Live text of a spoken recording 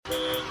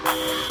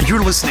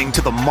You're listening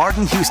to The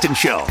Martin Houston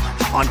Show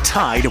on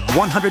Tide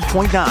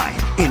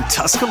 100.9 in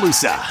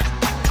Tuscaloosa.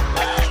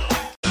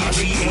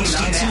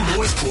 HD92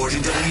 Northport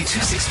and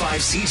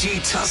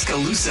W265CG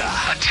Tuscaloosa.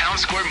 A Town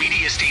Square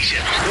media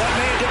station. One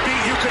man to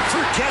beat, you can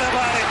forget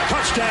about it.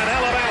 Touchdown,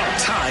 Alabama.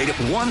 Tide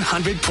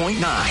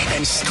 100.9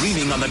 and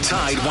streaming on the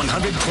Tide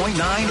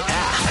 100.9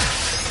 app.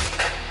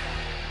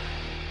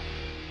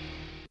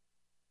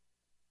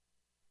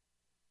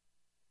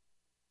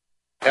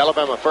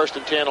 Alabama 1st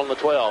and 10 on the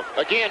 12.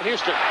 Again,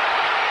 Houston.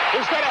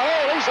 He's got a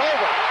hole. He's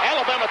over.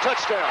 Alabama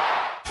touchdown.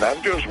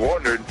 I'm just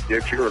wondering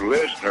if your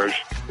listeners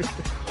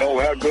know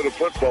how good a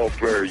football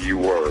player you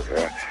were.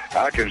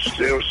 I can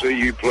still see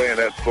you playing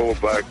that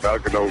fullback,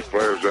 knocking those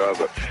players out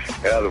of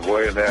the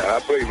way. And I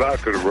believe I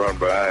could have run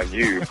behind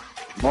you.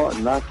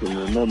 Martin, I can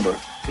remember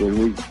when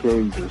we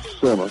came to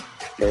summer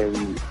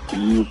and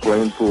you were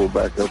playing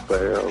fullback up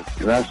there,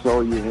 and I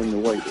saw you in the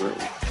weight room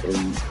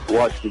and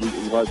watched you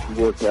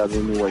work out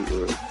in the weight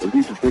room. If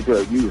you could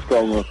you were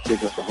strong enough to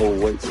pick up the whole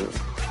weight room.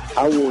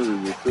 I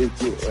wanted to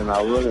fix it, and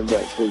our running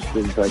back coach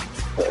didn't take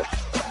the pass.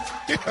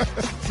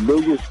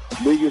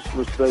 Biggest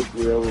mistake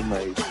we ever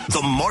made.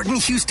 The Martin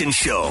Houston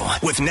Show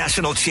with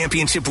national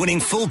championship winning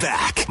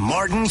fullback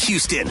Martin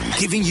Houston,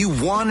 giving you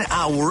 1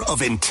 hour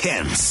of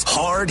intense,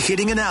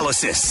 hard-hitting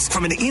analysis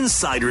from an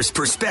insider's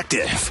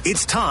perspective.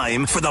 It's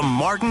time for the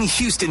Martin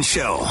Houston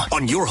Show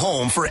on your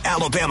home for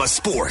Alabama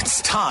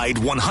sports. Tide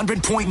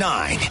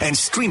 100.9 and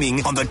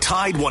streaming on the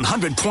Tide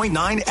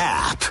 100.9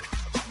 app.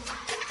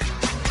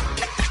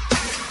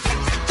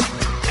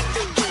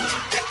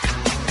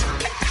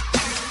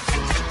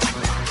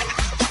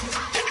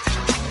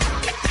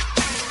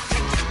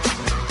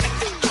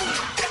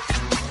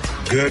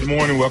 Good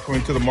morning. Welcome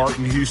into the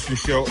Martin Houston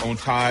Show on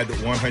Tide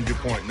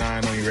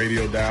 100.9 on your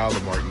radio dial. The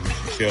Martin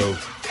Houston Show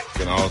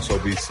can also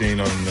be seen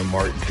on the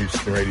Martin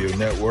Houston Radio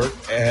Network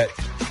at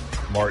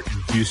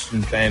Martin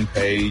Houston fan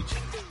page,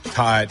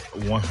 Tide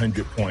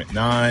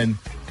 100.9,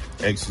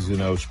 X's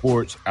and O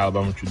Sports,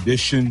 Alabama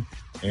Tradition.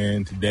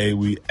 And today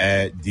we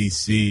add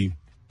DC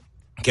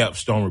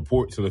Capstone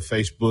Report to the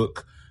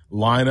Facebook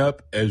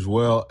lineup, as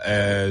well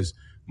as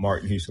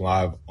Martin Houston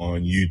Live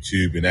on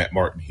YouTube and at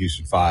Martin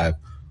Houston 5.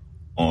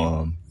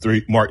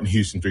 Martin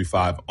Houston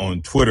 35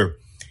 on Twitter.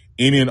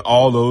 Any and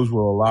all those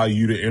will allow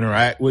you to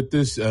interact with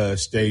us,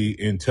 stay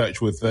in touch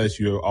with us.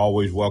 You're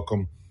always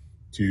welcome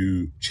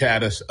to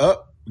chat us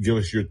up, give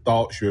us your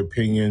thoughts, your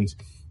opinions,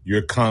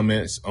 your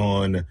comments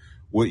on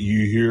what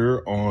you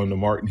hear on the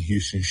Martin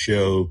Houston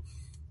Show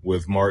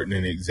with Martin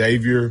and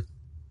Xavier.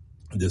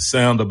 The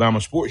Sound of Alabama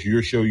Sports,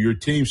 your show, your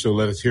team. So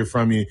let us hear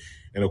from you.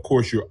 And of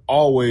course, you're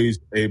always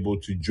able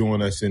to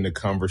join us in the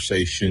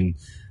conversation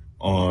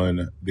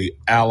on the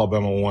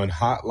Alabama One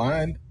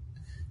hotline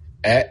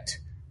at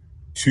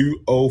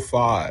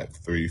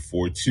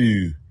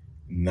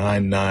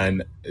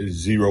 205-342-9904,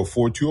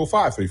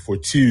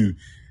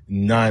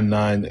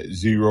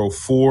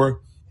 205-342-9904.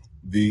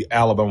 The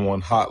Alabama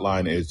One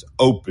hotline is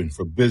open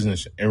for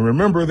business. And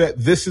remember that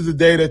this is the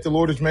day that the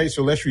Lord has made,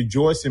 so let's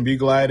rejoice and be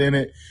glad in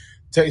it.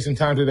 Take some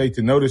time today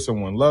to notice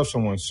someone, love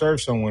someone,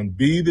 serve someone,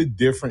 be the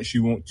difference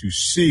you want to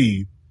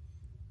see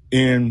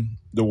in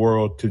the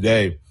world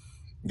today.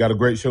 Got a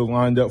great show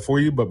lined up for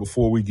you, but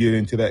before we get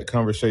into that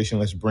conversation,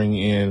 let's bring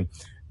in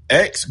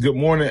X. Good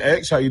morning,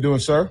 X. How you doing,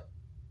 sir?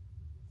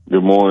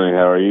 Good morning.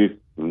 How are you?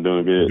 I'm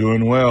doing good.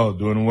 Doing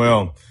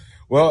well.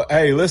 Well,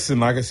 hey,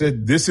 listen, like I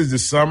said, this is the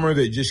summer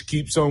that just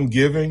keeps on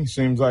giving.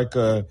 Seems like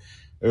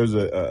there's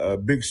a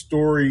big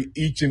story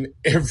each and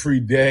every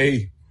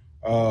day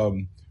of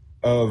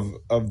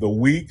the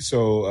week.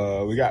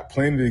 So we got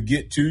plenty to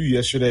get to.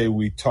 Yesterday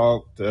we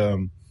talked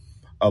a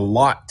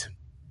lot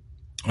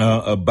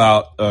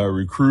about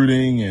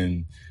recruiting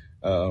and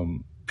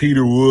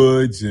Peter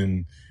Woods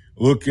and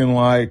looking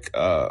like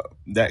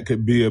that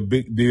could be a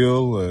big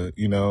deal.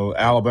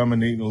 Alabama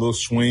needing a little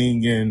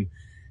swing in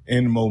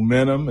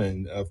momentum.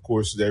 And, of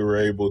course, they were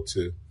able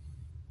to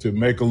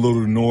make a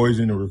little noise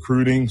in the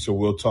recruiting. So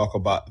we'll talk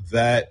about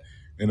that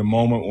in a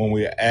moment. When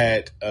we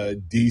add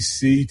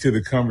DC to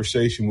the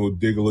conversation, we'll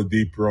dig a little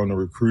deeper on the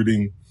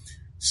recruiting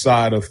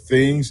side of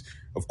things.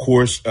 Of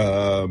course,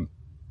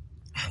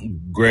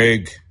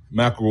 Greg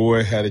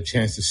McElroy had a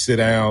chance to sit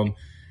down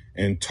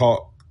and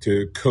talk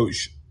to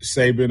Coach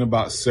Saban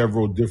about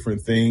several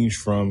different things,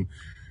 from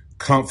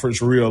conference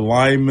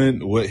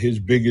realignment, what his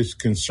biggest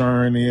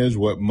concern is,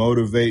 what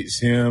motivates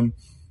him,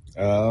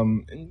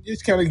 and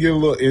just kind of give a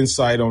little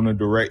insight on the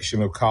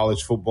direction of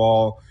college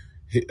football.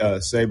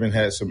 Saban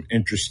had some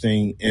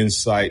interesting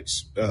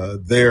insights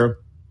there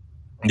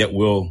that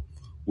we'll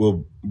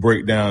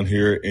break down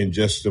here in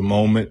just a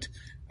moment.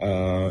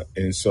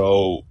 And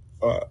so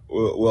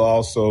we'll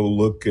also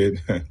look at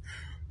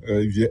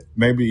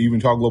maybe even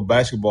talk a little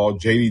basketball.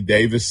 J.D.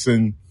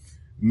 Davison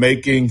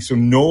making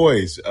some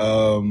noise,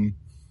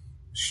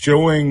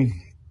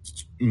 showing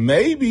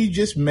maybe,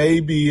 just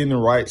maybe, in the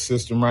right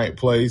system, right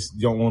place.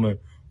 Don't want to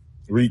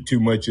read too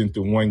much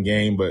into one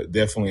game, but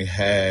definitely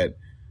had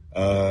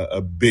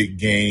a big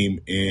game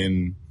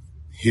in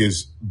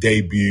his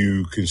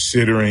debut,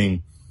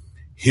 considering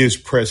his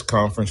press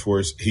conference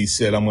where he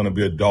said, I'm going to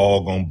be a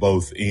dog on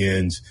both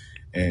ends.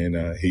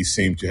 And he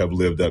seemed to have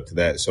lived up to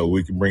that. So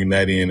we can bring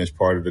that in as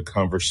part of the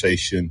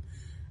conversation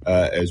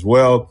as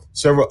well.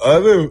 Several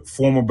other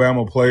former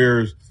Bama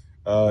players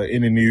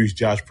in the news,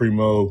 Josh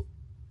Primo,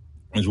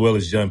 as well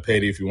as John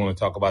Petty, if you want to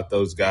talk about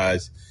those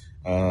guys.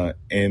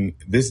 And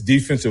this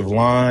defensive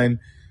line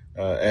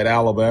at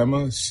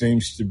Alabama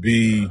seems to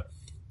be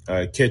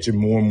catching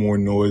more and more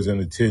noise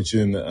and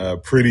attention.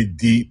 Pretty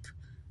deep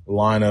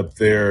lineup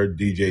there.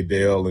 DJ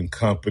Dale and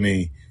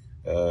company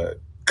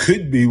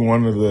could be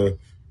one of the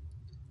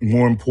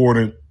more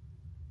important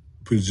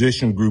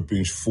position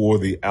groupings for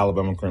the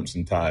Alabama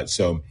Crimson Tide.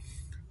 So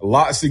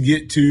lots to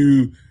get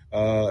to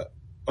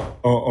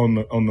on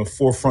the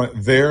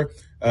forefront there.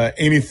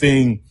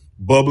 Anything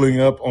bubbling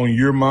up on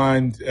your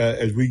mind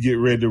as we get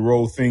ready to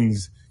roll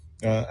things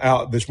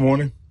out this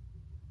morning?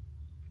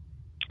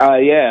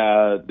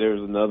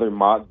 There's another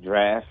mock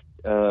draft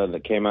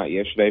that came out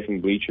yesterday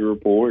from Bleacher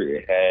Report.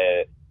 It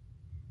had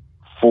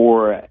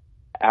 4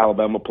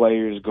 Alabama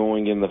players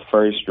going in the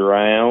first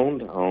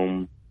round,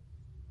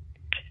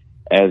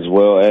 as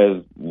well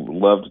as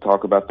love to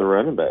talk about the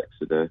running backs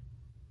today.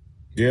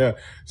 Yeah,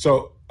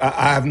 so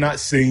I have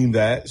not seen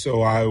that,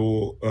 so I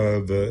will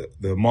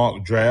the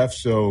mock draft.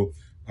 So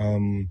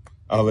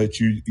I'll let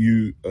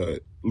you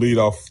lead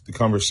off the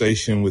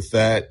conversation with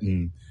that,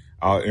 and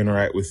I'll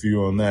interact with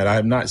you on that. I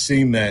have not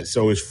seen that.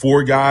 So it's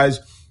 4 guys.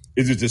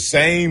 Is it the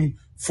same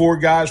 4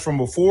 guys from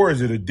before? Or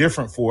is it a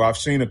different 4? I've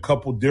seen a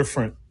couple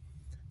different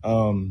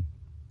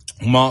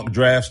mock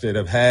drafts that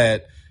have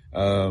had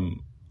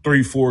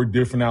 3-4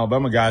 different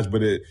Alabama guys,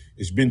 but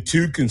it's been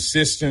 2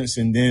 consistents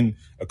and then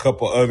a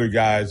couple other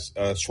guys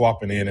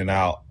swapping in and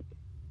out.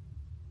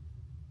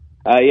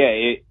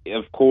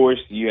 Of course,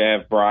 you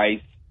have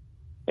Bryce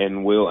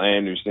and Will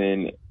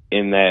Anderson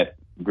in that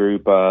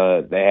group.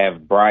 They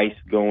have Bryce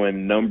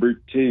going number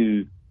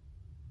 2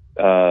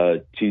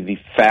 to the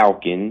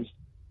Falcons.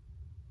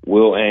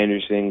 Will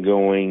Anderson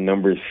going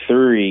number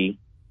 3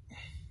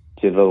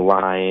 to the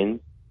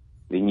Lions.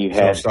 Then you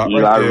have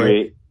Eli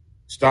Ricks.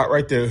 Start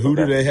right there. Who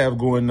do they have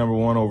going number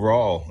 1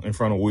 overall in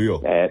front of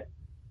Will? They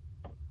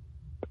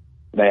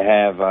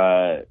have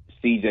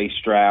C.J.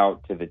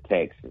 Stroud to the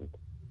Texans.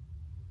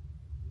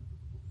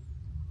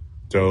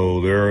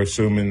 So they're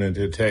assuming that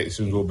the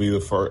Texans will be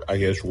the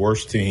first,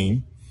 worst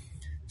team.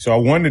 So I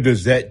wonder,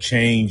 does that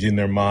change in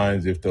their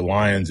minds if the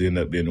Lions end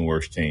up being the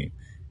worst team?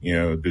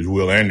 Does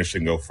Will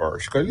Anderson go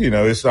first? Because,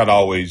 it's not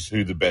always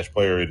who the best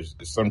player is.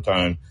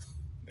 Sometimes,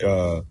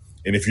 and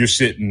if you're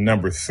sitting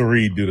number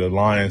 3, do the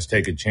Lions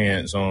take a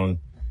chance on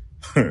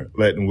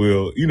letting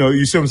Will,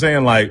 you see what I'm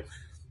saying? Like,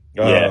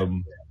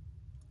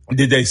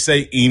 did they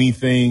say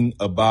anything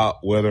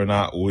about whether or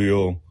not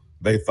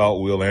they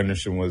thought Will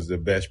Anderson was the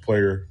best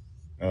player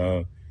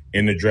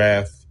in the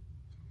draft?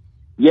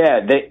 Yeah,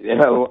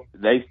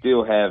 they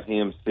still have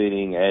him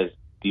sitting as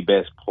the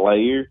best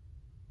player,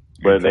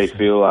 but they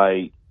feel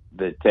like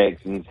the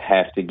Texans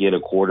have to get a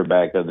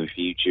quarterback of the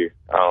future.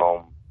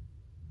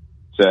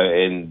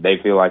 And they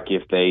feel like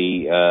if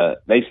they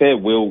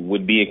said Will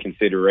would be a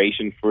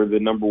consideration for the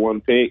number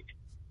 1 pick,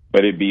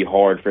 but it'd be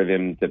hard for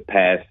them to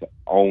pass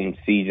on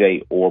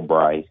CJ or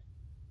Bryce.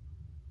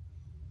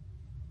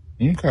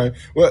 Okay.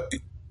 Well,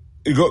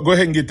 go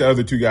ahead and get the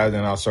other 2 guys,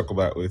 and I'll circle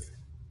back with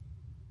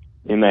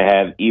you. And they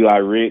have Eli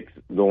Ricks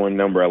going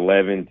number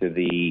 11 to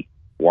the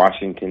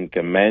Washington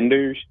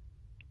Commanders.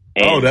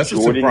 And that's a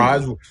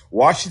surprise.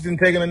 Washington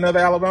taking another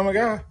Alabama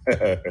guy?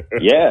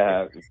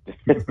 Yeah.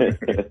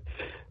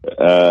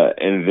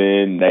 And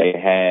then they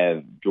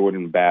have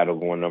Jordan Battle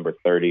going number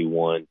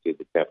 31 to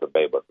the Tampa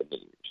Bay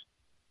Buccaneers.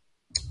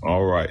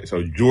 All right.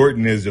 So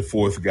Jordan is the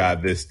 4th guy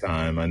this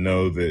time. I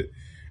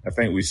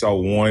think we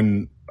saw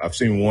I've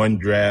seen one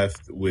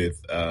draft with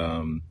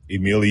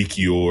Emil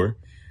Ekiyor,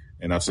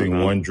 and I've seen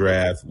one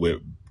draft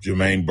with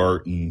Jermaine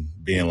Burton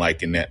being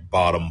like in that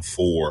bottom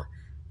 4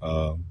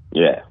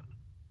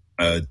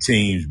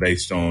 teams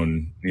based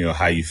on,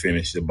 how you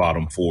finish the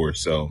bottom 4.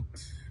 So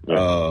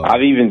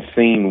I've even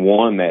seen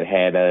one that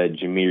had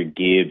Jahmyr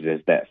Gibbs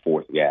as that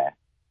 4th guy.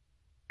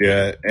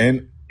 Yeah,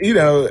 and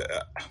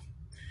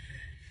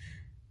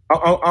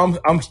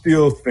I'm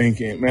still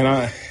thinking,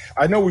 man.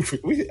 I know we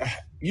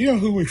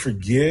who we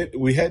forget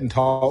we hadn't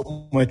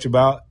talked much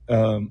about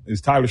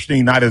is Tyler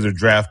Steen, not as a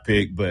draft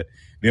pick, but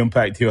the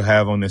impact he'll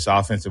have on this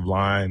offensive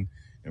line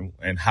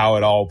and how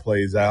it all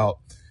plays out.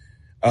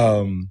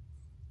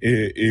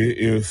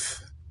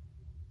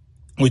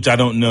 Which I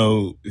don't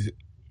know.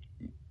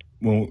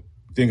 When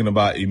thinking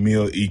about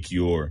Emil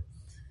Ekiyor,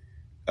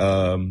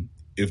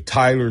 if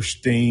Tyler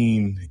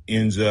Steen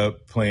ends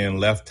up playing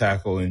left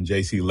tackle and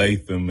J.C.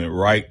 Latham at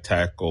right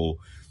tackle,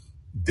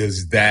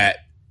 does that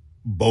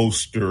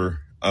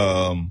bolster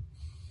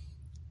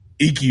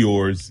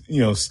Ekiyor's,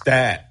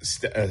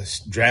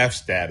 draft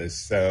status?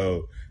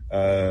 So,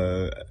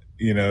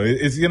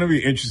 it's going to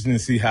be interesting to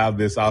see how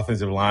this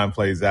offensive line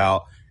plays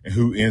out and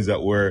who ends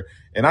up where.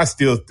 And I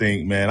still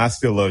think, man, I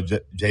still love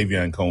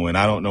Javion Cohen.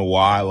 I don't know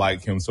why I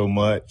like him so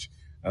much.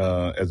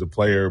 as a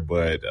player,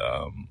 but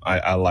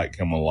I like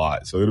him a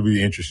lot. So it'll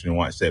be interesting to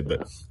watch that.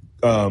 But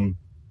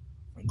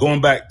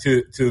going back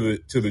to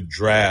the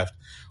draft,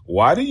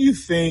 why do you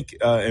think?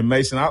 And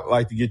Mason, I'd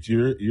like to get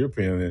your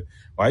opinion.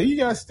 Why do you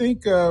guys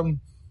think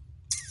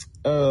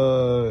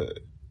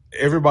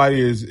everybody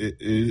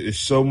is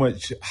so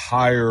much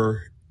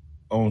higher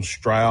on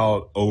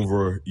Stroud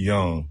over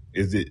Young?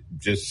 Is it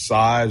just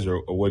size,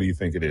 or what do you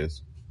think it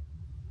is?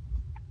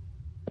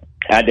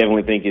 I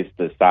definitely think it's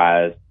the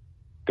size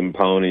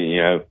component.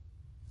 You know,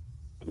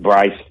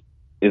 Bryce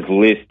is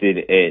listed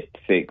at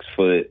 6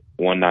 foot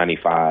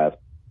 195,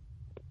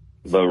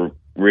 but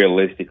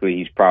realistically,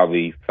 he's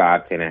probably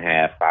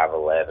 5'10.5",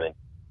 5'11",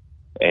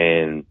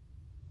 and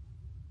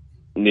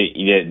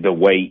the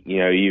weight. You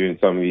know, even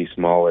some of these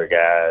smaller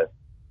guys,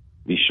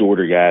 these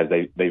shorter guys,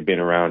 they've been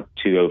around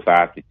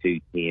 205 to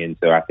 210.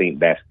 So I think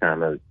that's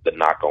kind of the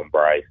knock on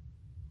Bryce.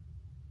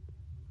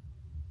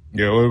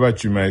 Yeah. What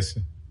about you,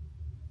 Mason?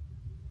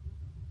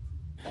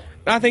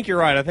 I think you're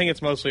right. I think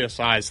it's mostly a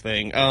size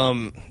thing.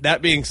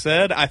 That being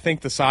said, I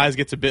think the size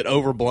gets a bit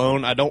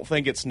overblown. I don't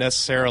think it's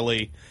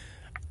necessarily,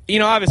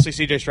 obviously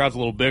C.J. Stroud's a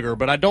little bigger,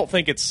 but I don't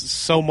think it's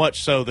so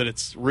much so that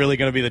it's really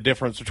going to be the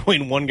difference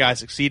between one guy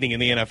succeeding in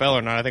the NFL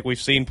or not. I think we've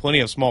seen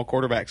plenty of small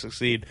quarterbacks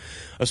succeed,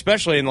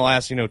 especially in the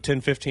last 10,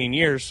 15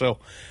 years. So,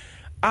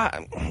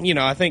 I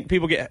think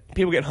people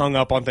get hung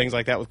up on things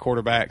like that with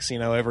quarterbacks,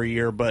 every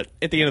year. But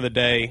at the end of the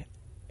day,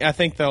 I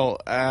think they'll.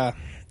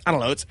 I don't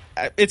know.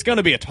 It's going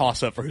to be a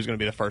toss-up for who's going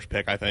to be the first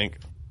pick, I think.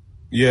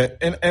 Yeah,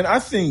 and I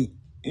think,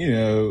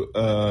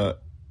 I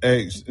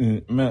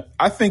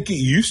think it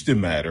used to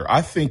matter.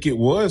 I think it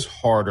was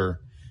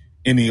harder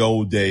in the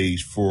old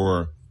days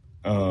for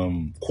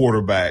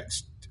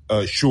quarterbacks,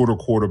 shorter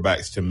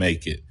quarterbacks to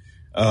make it,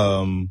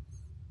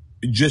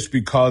 just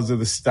because of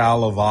the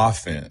style of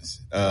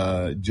offense,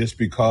 just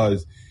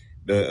because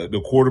the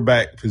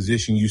quarterback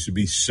position used to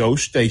be so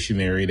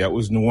stationary. That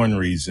was one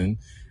reason.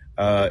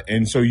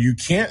 And so you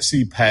can't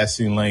see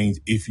passing lanes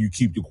if you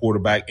keep the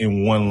quarterback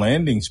in one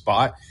landing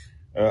spot.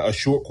 A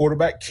short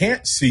quarterback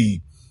can't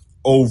see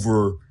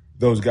over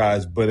those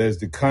guys. But as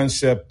the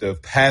concept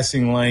of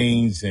passing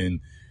lanes and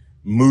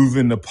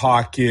moving the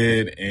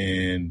pocket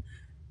and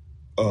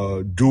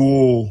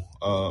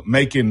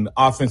making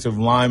defensive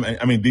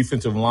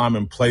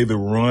linemen play the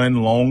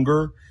run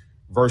longer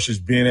versus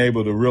being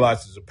able to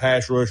realize it's a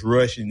pass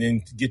rush, and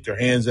then to get their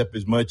hands up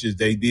as much as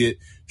they did,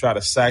 try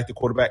to sack the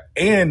quarterback,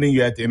 and then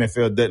you at the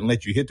NFL doesn't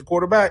let you hit the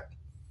quarterback.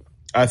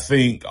 I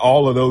think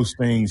all of those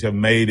things have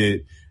made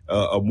it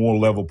a more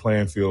level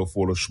playing field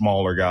for the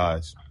smaller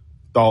guys.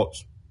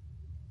 Thoughts?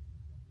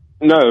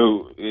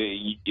 No,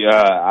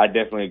 I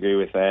definitely agree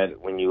with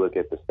that. When you look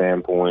at the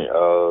standpoint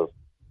of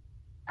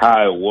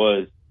how it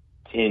was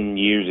 10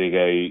 years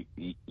ago,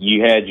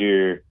 you had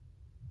your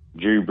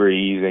Drew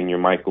Brees and your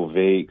Michael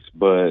Vicks,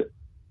 but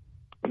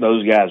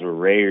those guys were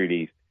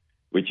rarities.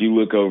 But you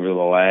look over the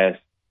last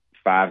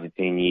 5 to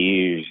 10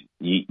 years,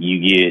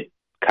 you get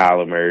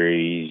Kyler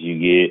Murray's, you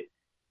get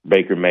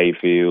Baker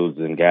Mayfield's,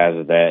 and guys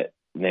of that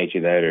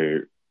nature that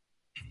are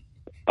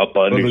up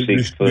under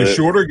 6 foot. The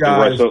shorter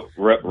guys,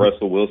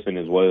 Russell Wilson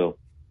as well.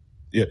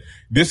 Yeah,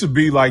 this would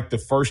be like the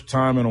first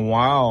time in a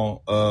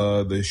while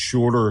the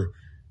shorter,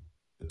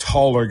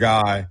 taller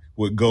guy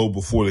would go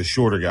before the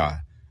shorter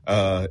guy.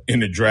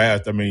 In the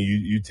draft. I mean,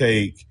 you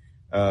take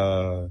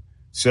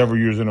several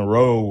years in a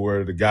row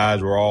where the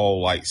guys were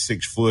all like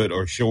 6 foot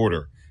or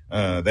shorter.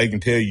 They can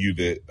tell you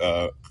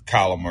that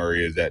Kyler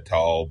Murray is that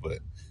tall, but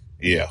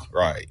yeah,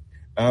 right.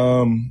 I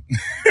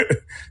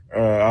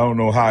don't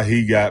know how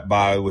he got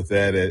by with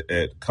that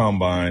at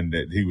Combine,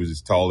 that he was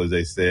as tall as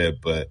they said,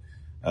 but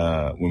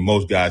when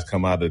most guys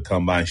come out of the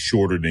Combine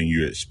shorter than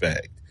you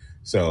expect.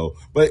 So,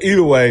 but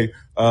either way,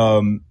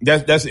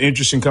 that's an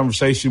interesting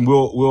conversation.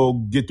 We'll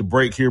get the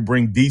break here,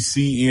 bring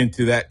DC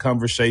into that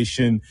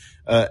conversation.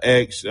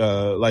 X,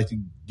 like to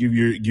give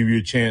you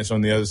a chance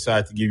on the other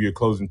side to give your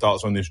closing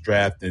thoughts on this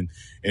draft and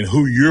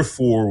who your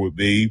 4 would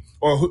be,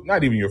 or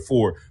not even your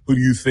 4, who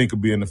do you think will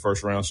be in the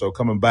first round? So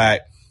coming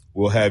back,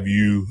 we'll have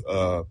you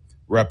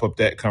wrap up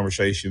that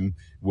conversation.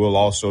 We'll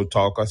also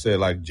talk, I said,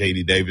 like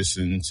J.D.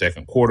 Davison,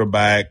 second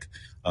quarterback,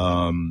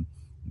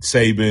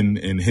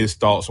 Saban and his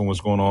thoughts on what's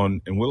going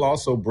on. And we'll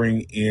also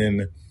bring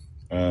in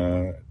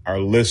our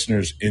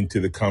listeners into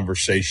the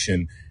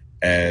conversation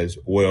as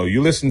well.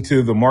 You listen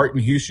to the Martin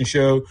Houston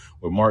Show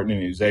with Martin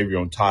and Xavier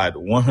on Tide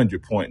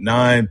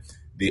 100.9.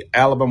 The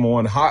Alabama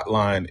One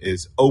hotline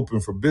is open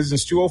for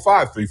business,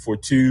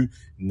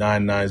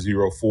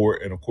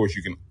 205-342-9904. And, of course,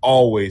 you can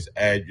always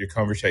add your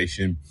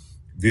conversation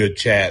via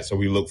chat. So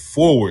we look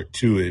forward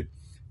to it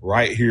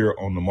right here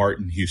on the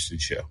Martin Houston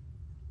Show.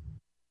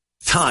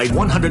 Tide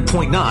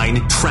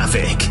 100.9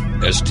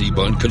 traffic. ST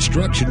Bund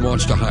Construction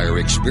wants to hire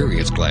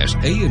experienced Class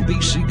A and B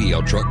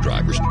CDL truck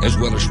drivers, as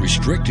well as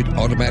restricted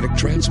automatic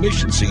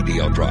transmission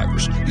CDL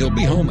drivers. You'll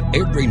be home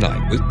every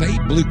night with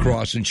paid Blue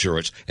Cross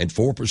insurance and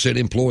 4%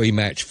 employee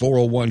match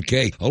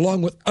 401k,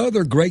 along with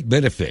other great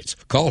benefits.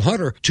 Call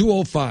Hunter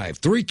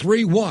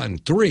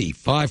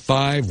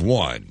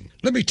 205-331-3551.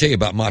 Let me tell you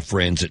about my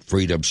friends at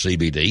Freedom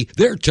CBD.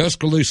 They're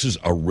Tuscaloosa's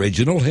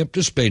original hemp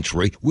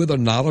dispensary with a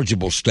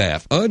knowledgeable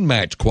staff,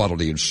 unmatched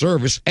quality and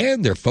service,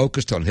 and they're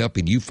focused on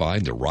helping you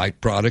find the right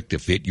product to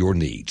fit your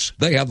needs.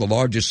 They have the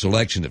largest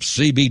selection of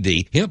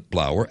CBD, hemp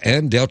flower,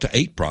 and Delta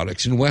 8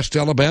 products in West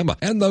Alabama,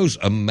 and those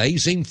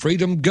amazing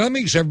Freedom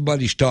gummies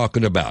everybody's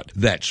talking about.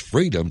 That's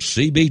Freedom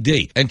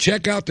CBD. And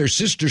check out their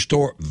sister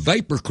store,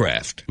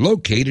 Vaporcraft,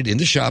 located in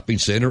the shopping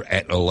center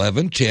at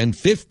 1110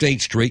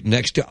 15th Street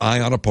next to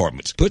Ion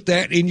Apartments. Put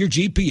that in your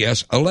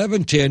GPS,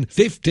 1110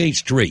 15th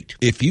Street.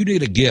 If you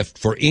need a gift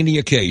for any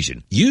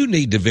occasion, you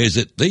need to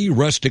visit the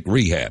Rustic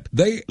Rehab.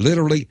 They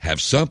literally have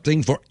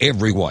something for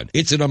everyone.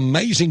 It's an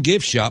amazing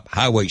gift shop,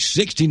 Highway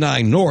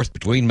 69 North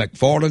between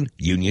McFarland,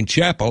 Union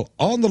Chapel,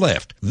 on the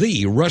left,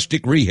 the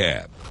Rustic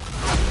Rehab.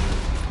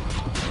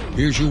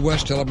 Here's your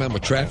West Alabama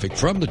traffic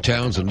from the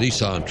Townsend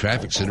Nissan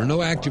Traffic Center.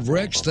 No active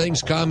wrecks,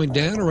 things calming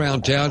down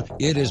around town.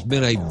 It has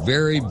been a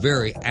very,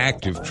 very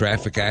active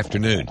traffic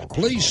afternoon.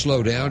 Please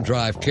slow down,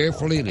 drive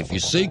carefully, and if you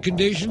see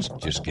conditions,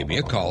 just give me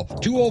a call,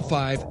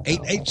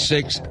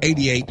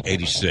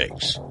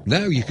 205-886-8886.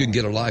 Now you can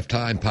get a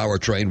lifetime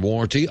powertrain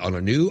warranty on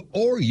a new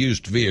or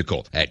used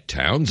vehicle at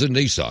Townsend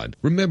Nissan.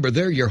 Remember,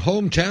 they're your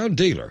hometown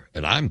dealer,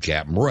 and I'm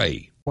Captain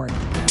Ray.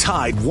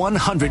 Tide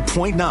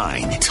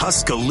 100.9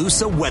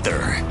 Tuscaloosa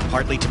weather.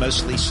 Partly to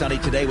mostly sunny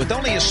today with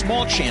only a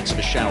small chance of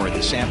a shower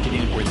this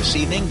afternoon or this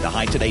evening. The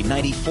high today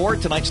 94,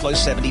 tonight's low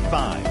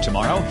 75.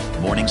 Tomorrow,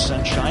 morning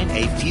sunshine,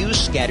 a few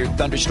scattered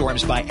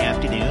thunderstorms by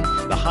afternoon.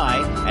 The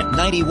high at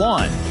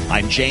 91.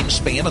 I'm James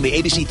Spann on the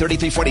ABC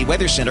 3340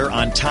 Weather Center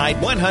on Tide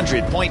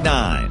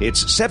 100.9.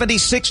 It's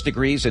 76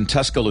 degrees in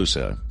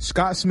Tuscaloosa.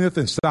 Scott Smith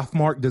and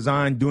Southmark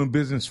Design, doing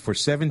business for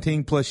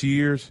 17 plus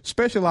years,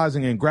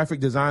 specializing in graphic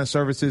design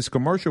services,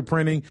 commercial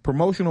printing,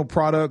 promotional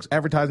products,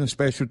 advertising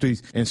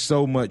specialties, and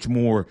so much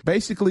more.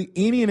 Basically,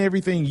 any and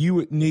everything you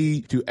would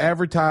need to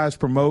advertise,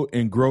 promote,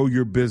 and grow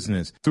your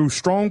business. Through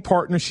strong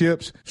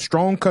partnerships,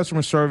 strong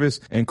customer service,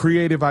 and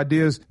creative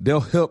ideas, they'll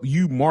help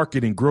you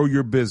market and grow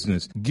your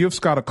business. Give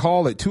Scott a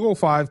call at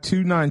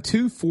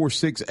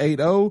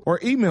 205-292-4680 or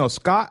email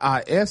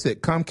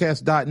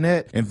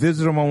scottis@comcast.net and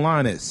visit them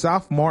online at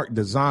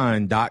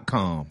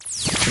southmarkdesign.com.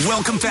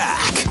 Welcome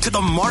back to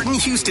the Martin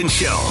Houston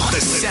Show,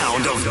 the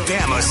sound of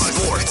Bama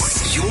sports.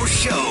 Your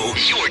show,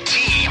 your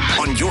team,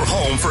 on your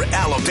home for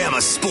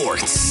Alabama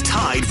sports.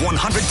 Tide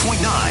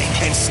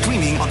 100.9 and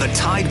streaming on the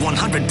Tide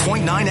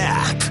 100.9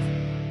 app.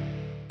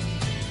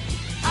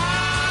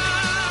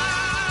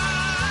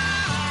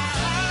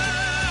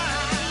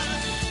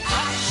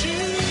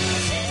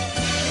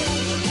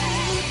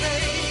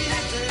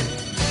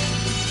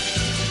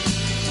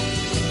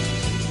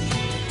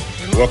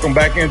 Welcome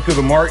back into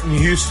the Martin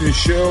Houston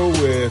Show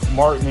with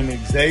Martin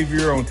and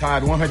Xavier on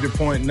Tide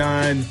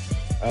 100.9.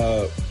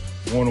 I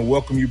want to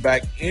welcome you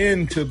back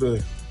into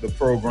the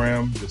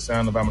program, the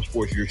Sound of Alabama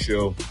Sports, your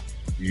show,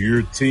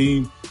 your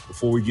team.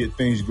 Before we get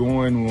things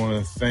going, we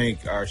want to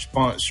thank our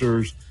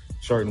sponsors,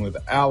 starting with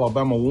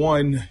Alabama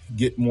One.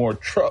 Get more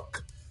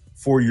truck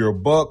for your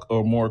buck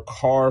or more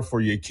car for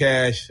your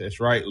cash. That's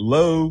right.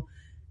 Low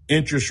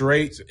interest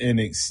rates and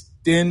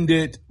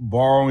extended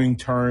borrowing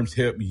terms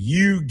help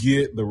you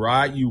get the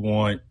ride you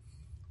want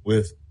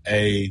with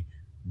a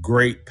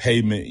great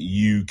payment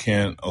you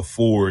can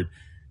afford.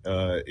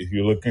 If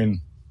you're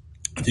looking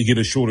to get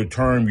a shorter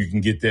term, you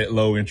can get that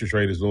low interest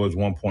rate as low as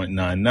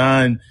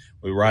 1.99.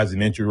 With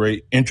rising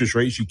interest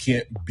rates, you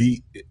can't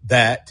beat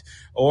that.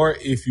 Or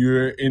if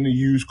you're in the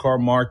used car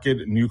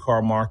market, new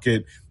car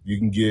market, you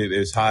can get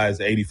as high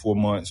as 84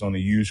 months on a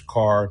used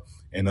car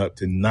and up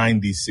to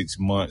 96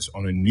 months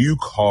on a new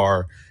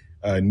car,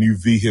 new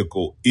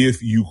vehicle,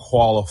 if you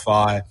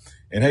qualify.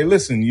 And hey,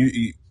 listen,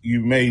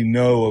 you may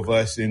know of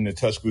us in the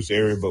Tuscaloosa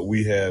area, but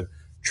we have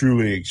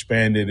truly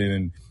expanded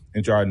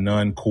into our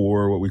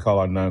non-core, what we call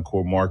our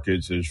non-core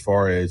markets, as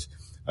far as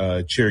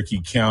Cherokee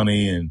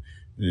County and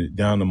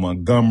down to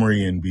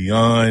Montgomery and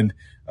beyond.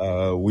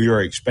 We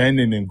are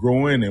expanding and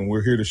growing, and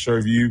we're here to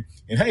serve you.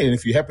 And hey, and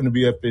if you happen to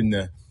be up in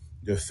the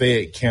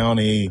Fayette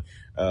County,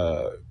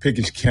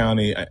 Pickens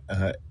County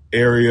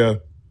area,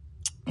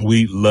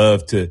 we'd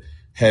love to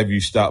have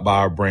you stop by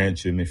our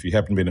branch. And if you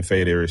happen to be in the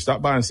Fayette area,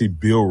 stop by and see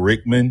Bill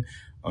Rickman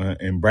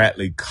and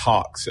Bradley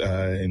Cox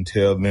and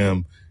tell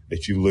them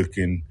that you're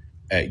looking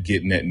at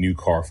getting that new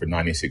car for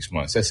 96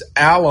 months. That's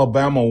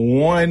Alabama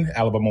One,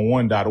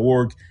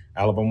 alabama1.org,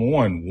 Alabama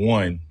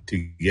One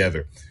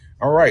together.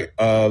 All right,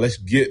 let's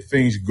get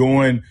things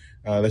going.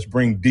 Let's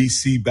bring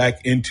DC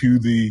back into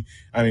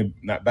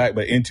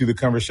into the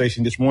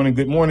conversation this morning.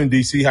 Good morning,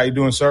 DC. How you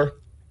doing, sir?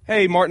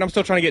 Hey, Martin, I'm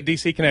still trying to get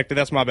DC connected.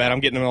 That's my bad. I'm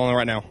getting them on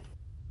right now.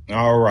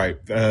 All right.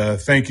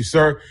 Thank you,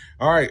 sir.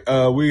 All right.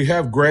 We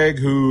have Greg,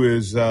 who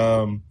is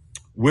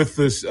with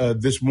us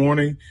this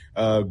morning.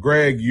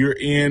 Greg, you're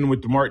in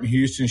with the Martin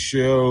Houston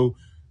Show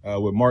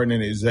with Martin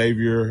and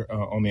Xavier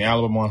on the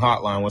Alabama One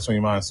hotline. What's on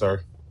your mind, sir?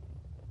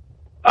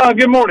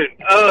 Good morning.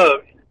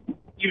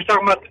 You were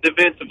talking about the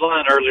defensive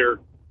line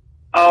earlier.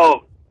 I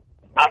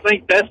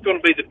think that's going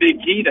to be the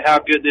big key to how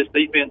good this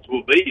defense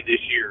will be this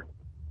year.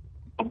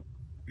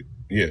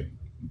 Yeah.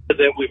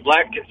 That we've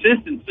lacked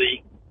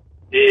consistency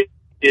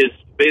is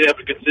being able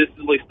to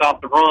consistently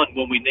stop the run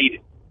when we need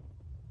it.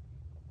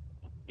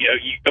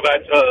 You go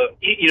back to,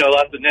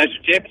 like the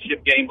national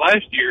championship game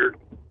last year,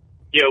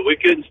 we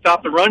couldn't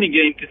stop the running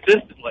game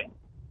consistently.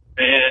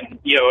 And,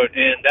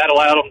 and that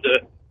allowed them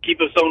to keep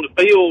us on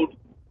the field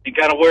and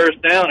kind of wear us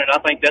down. And I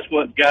think that's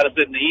what got us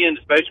in the end,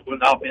 especially when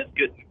the offense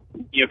couldn't,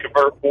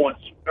 convert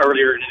points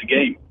earlier in the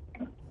game.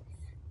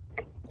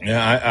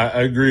 Yeah,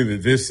 I agree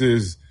that this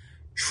is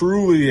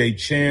truly a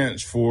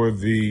chance for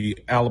the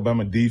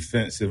Alabama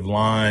defensive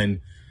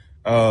line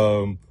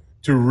to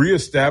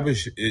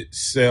reestablish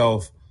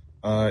itself.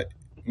 Greg,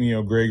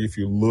 if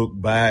you look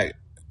back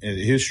at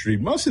history,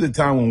 most of the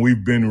time when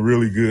we've been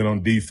really good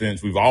on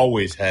defense, we've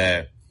always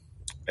had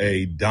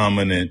a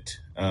dominant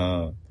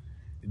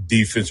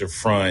defensive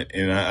front,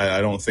 and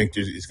I don't think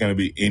it's going to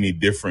be any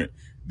different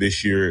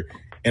this year.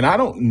 And I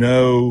don't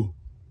know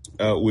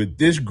with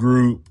this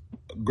group,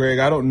 Greg,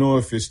 I don't know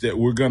if it's that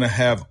we're going to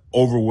have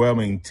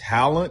overwhelming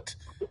talent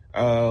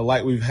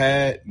like we've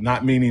had,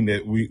 not meaning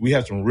that we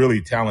have some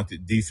really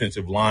talented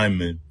defensive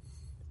linemen,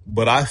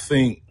 but I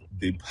think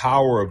the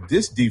power of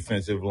this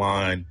defensive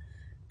line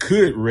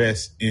could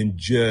rest in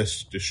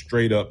just the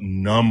straight up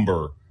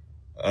number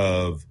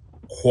of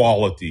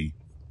quality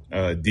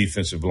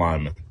defensive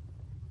linemen.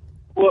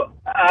 Well,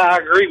 I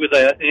agree with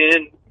that,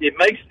 and it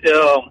makes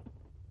the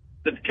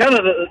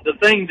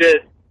thing that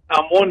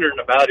I'm wondering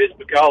about is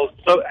because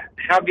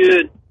how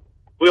good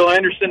Will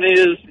Anderson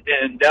is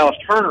and Dallas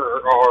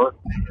Turner are,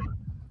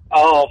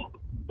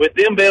 with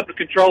them being able to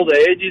control the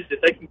edges,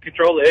 if they can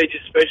control the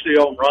edges, especially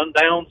on run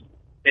downs,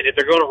 and if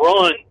they're going to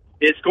run,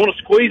 it's going to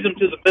squeeze them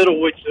to the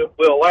middle, which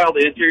will allow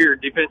the interior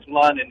defensive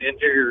line and the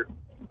interior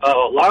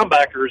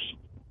linebackers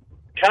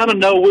kind of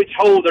know which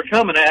hole they're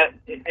coming at,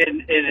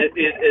 and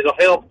it'll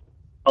help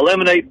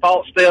eliminate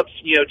false steps,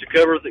 to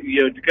cover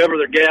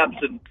their gaps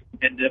and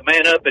to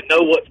man up and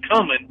know what's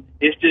coming.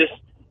 It's just,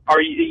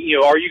 are you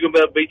going to be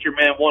able to beat your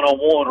man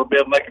one-on-one or be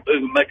able to make a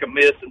move and make a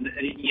miss and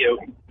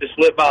to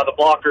slip by the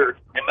blocker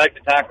and make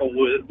the tackle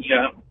with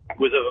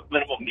a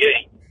minimum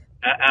gain?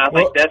 I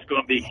think that's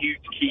going to be a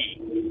huge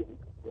key.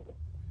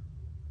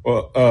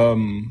 Well,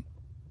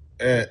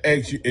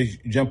 X,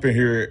 jump in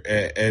here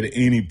at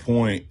any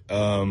point,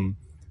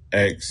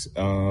 X,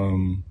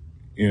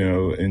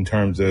 in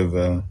terms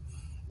of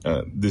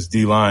this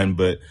D-line.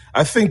 But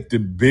I think the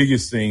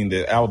biggest thing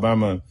that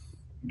Alabama,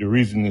 the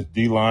reason this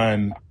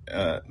D-line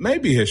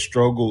maybe has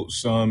struggled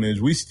some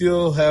is we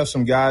still have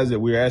some guys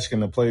that we're asking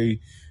to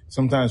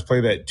sometimes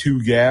play that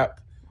two gap,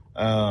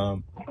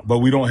 but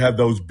we don't have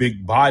those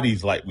big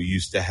bodies like we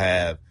used to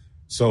have.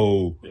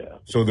 So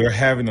they're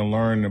having to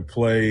learn to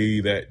play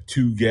that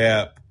two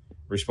gap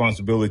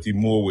responsibility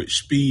more with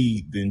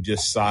speed than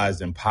just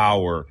size and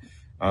power.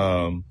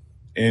 And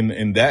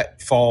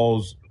that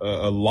falls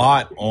a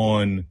lot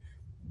on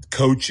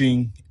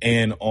coaching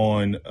and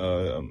on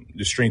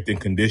the strength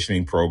and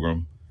conditioning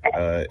program,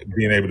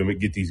 being able to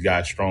get these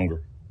guys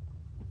stronger.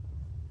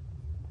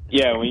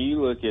 Yeah, when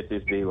you look at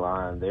this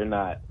D-line, they're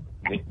not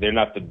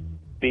the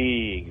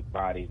big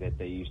bodies that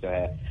they used to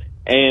have.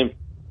 And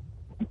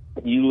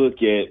you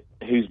look at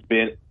who's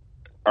been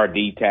our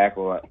D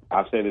tackle.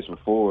 I've said this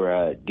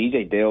before.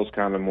 DJ Dale's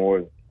kind of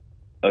more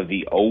of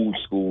the old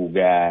school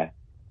guy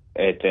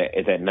at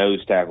that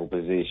nose tackle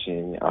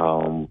position.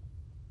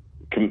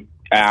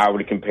 I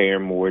would compare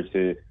him more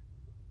to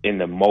in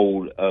the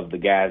mold of the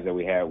guys that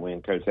we had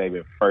when Coach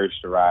Saban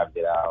first arrived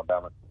at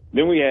Alabama.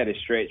 Then we had a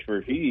stretch for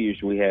a few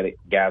years. We had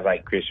guys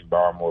like Christian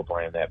Barmore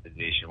playing that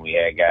position. We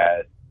had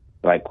guys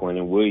like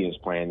Quentin Williams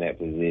playing that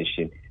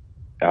position,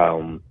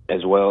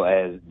 as well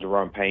as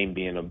Jerome Payne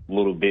being a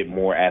little bit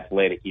more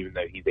athletic, even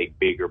though he's a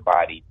bigger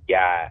bodied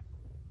guy.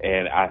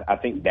 And I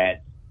think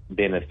that's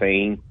been a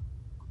thing.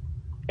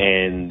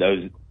 And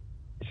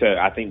so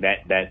I think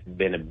that's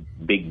been a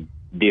big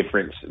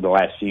difference the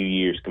last few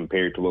years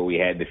compared to what we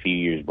had the few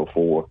years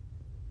before.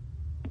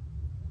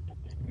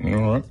 All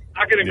right.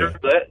 I can agree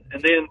with that.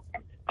 And then,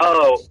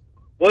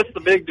 what's the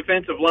big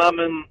defensive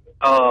lineman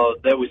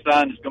that we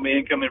signed is going to be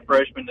incoming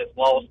freshman that's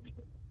lost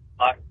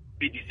like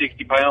 50,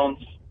 60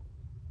 pounds?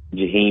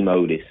 Jaheim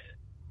Otis.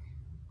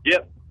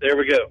 Yep, there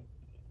we go.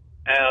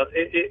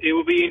 It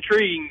will be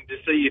intriguing to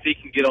see if he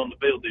can get on the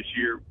field this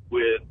year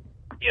with,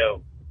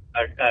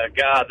 a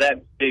guy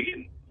that big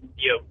and,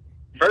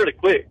 fairly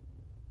quick.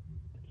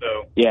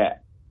 So Yeah.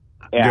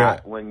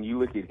 When you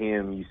look at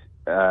him,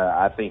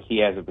 I think he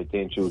has a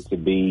potential to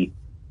be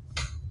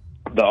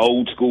the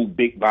old school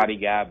big body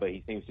guy, but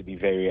he seems to be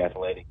very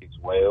athletic as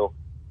well.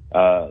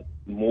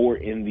 More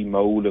in the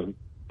mode of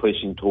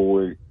pushing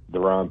toward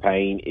Deron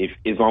Payne,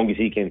 as long as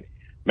he can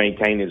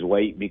maintain his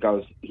weight,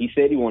 because he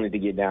said he wanted to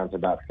get down to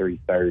about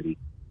 330.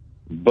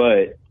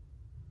 But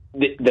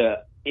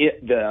the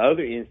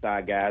other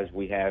inside guys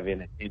we have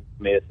in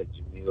Smith and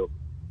Jamil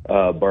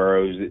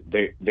Burrows,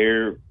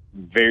 they're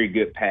very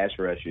good pass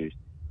rushers.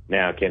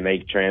 Now, can they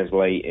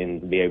translate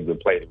and be able to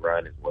play the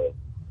run as well?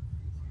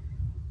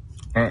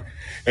 All right.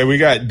 And we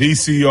got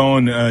DC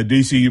on.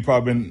 DC, you've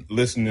probably been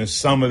listening to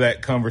some of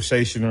that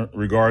conversation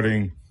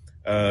regarding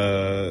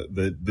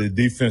the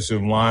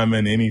defensive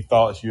lineman. Any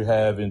thoughts you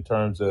have in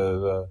terms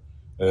of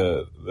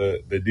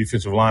the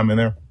defensive lineman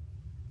there?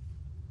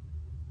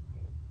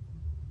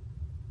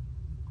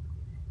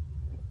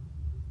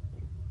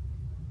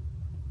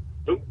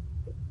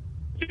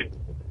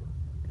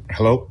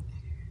 Hello?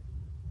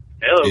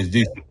 Hello. Is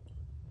DC?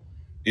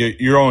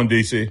 You're on,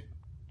 DC.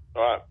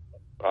 All right.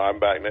 I'm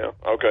back now.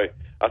 Okay.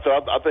 I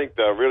think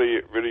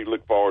really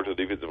look forward to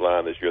the defensive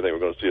line this year. I think we're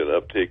going to see an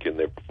uptick in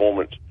their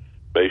performance,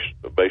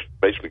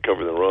 basically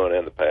covering the run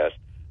and the pass.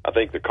 I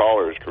think the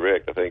caller is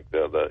correct. I think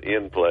the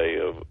end play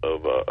of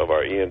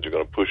our ends are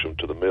going to push them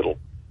to the middle.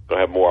 Going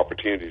to have more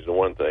opportunities than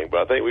one thing.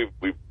 But I think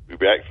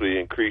we've actually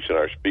increased in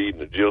our speed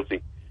and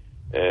agility,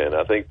 and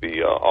I think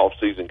the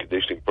off-season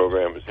conditioning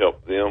program has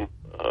helped them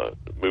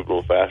move a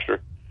little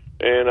faster.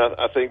 And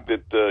I think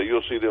that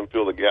you'll see them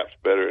fill the gaps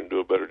better and do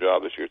a better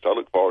job this year. So I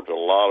look forward to a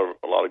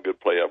lot of good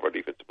play out of our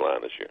defensive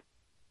line this year.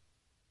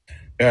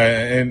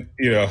 And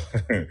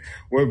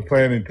we're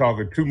planning on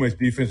talking too much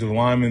defensive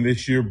linemen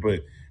this year,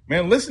 but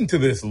man, listen to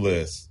this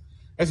list.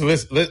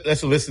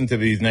 Let's listen to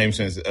these names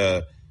since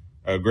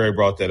Greg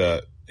brought that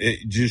up.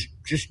 It just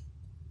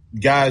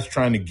guys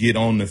trying to get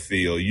on the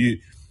field. You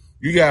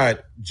got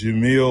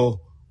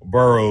Jamil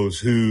Burroughs,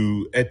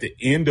 who at the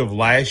end of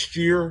last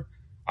year,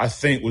 I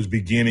think was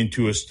beginning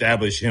to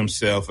establish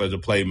himself as a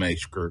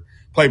playmaker.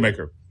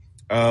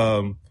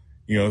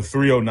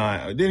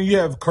 309. Then you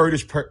have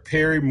Curtis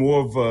Perry,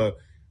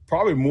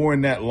 probably more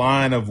in that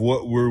line of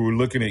what we were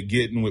looking at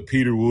getting with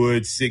Peter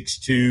Wood,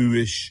 6'2",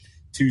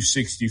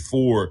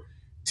 264.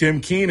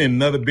 Tim Keenan,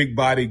 another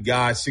big-bodied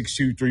guy,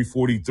 6'2",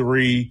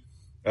 343.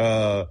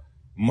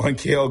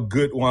 Monkel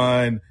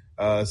Goodwine,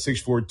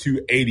 6'4",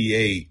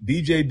 288.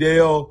 DJ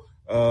Dale,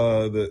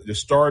 the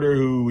starter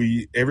who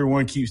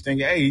everyone keeps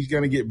thinking, hey, he's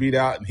going to get beat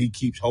out, and he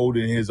keeps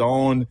holding his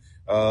own.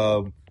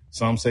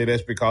 Some say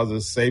that's because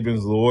of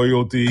Saban's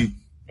loyalty.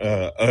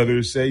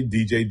 Others say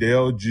DJ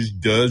Dale just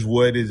does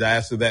what is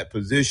asked of that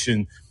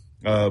position,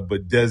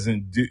 but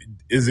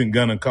isn't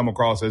going to come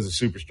across as a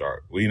superstar.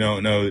 We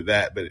don't know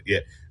that, but yeah,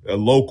 a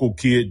local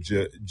kid,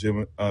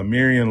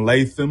 Miriam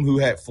Latham, who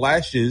had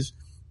flashes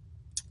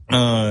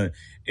in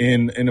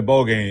the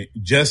bowl game.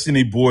 Justin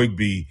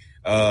Eboigbe,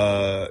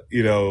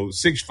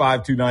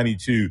 6'5",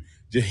 292.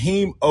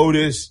 Jaheim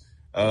Otis,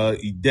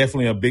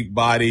 definitely a big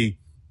body,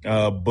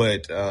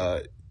 but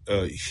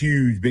a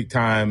huge,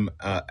 big-time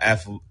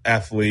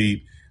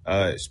athlete,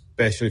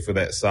 especially for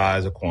that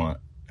size of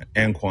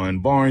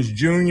Anquan Barnes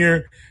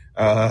Jr.,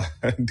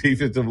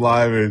 defensive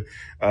lineman.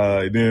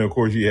 Then, of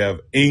course, you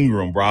have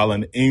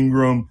Brylan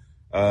Ingram.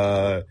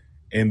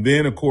 And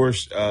then, of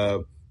course,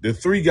 the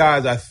three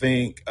guys I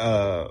think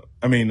not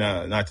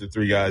the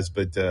three guys,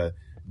 but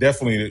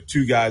definitely the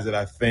two guys that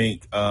I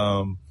think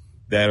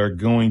that are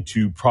going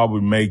to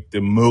probably make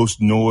the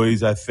most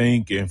noise, I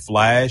think, and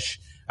flash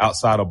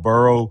outside of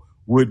Burrow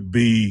would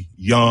be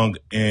Young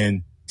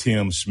and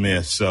Tim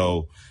Smith.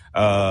 So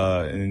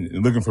and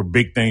looking for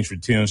big things for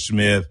Tim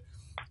Smith,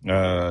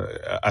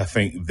 I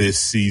think this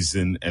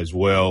season as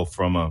well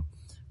from a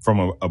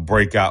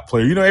breakout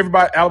player.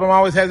 Alabama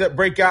always has that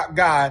breakout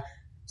guy.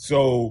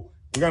 So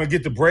we're going to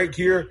get the break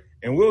here,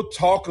 and we'll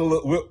talk a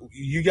little.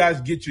 You guys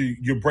get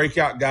your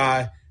breakout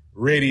guy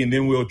ready, and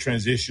then we'll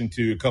transition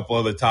to a couple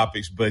other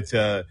topics. But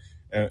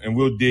and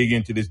we'll dig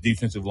into this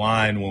defensive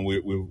line when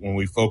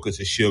we focus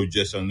a show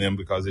just on them,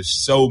 because there's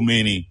so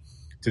many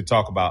to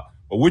talk about.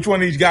 But which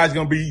one of these guys is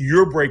going to be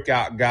your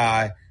breakout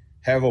guy?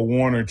 Have a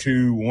 1 or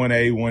 2,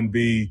 1A,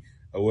 1B,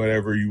 or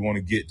whatever you want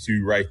to get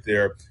to right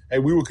there. Hey,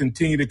 we will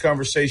continue the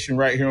conversation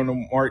right here on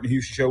the Martin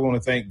Houston Show. I want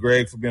to thank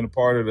Greg for being a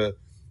part of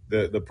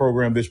the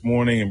program this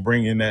morning and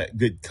bringing that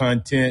good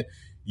content.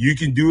 You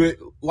can do it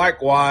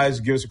likewise.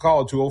 Give us a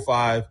call,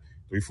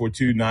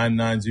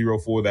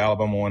 205-342-9904, the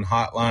Alabama One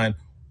hotline,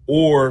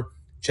 or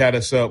chat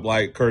us up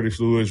like Curtis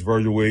Lewis,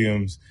 Virgil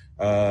Williams,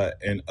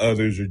 and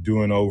others are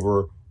doing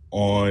over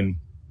on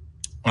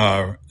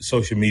our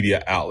social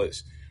media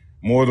outlets.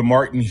 More of the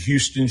Martin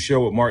Houston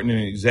Show with Martin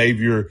and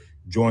Xavier,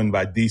 joined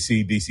by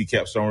DC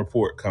Capstone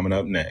Report, coming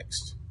up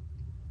next.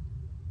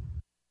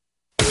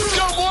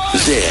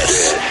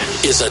 This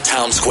is a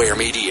Town Square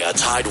Media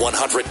Tide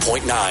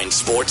 100.9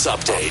 Sports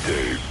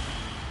Update.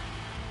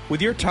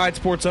 With your Tide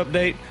Sports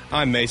Update,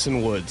 I'm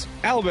Mason Woods.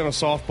 Alabama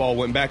softball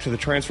went back to the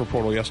transfer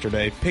portal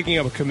yesterday, picking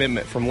up a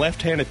commitment from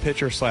left-handed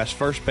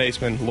pitcher/first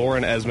baseman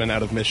Lauren Esmond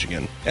out of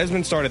Michigan.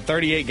 Esmond started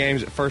 38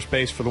 games at first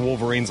base for the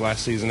Wolverines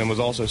last season and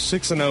was also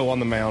 6-0 on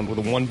the mound with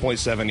a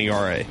 1.7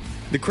 ERA.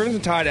 The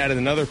Crimson Tide added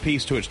another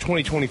piece to its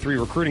 2023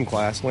 recruiting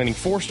class, landing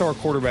 4-star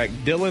quarterback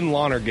Dylan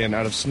Lonergan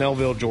out of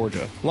Snellville,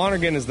 Georgia.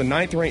 Lonergan is the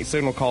 9th-ranked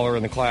signal caller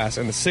in the class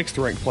and the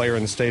 6th-ranked player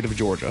in the state of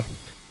Georgia.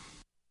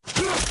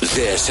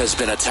 This has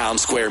been a Town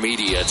Square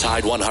Media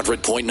Tide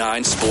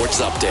 100.9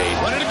 Sports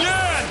Update. Run it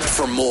again!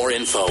 For more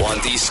info on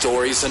these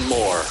stories and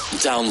more,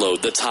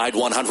 download the Tide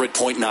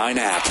 100.9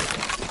 app.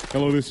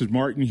 Hello, this is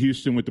Martin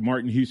Houston with the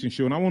Martin Houston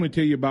Show, and I want to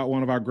tell you about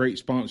one of our great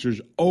sponsors,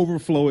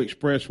 Overflow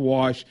Express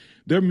Wash.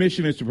 Their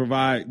mission is to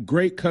provide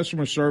great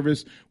customer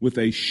service with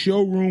a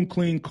showroom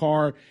clean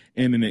car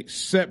and an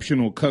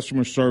exceptional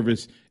customer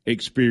service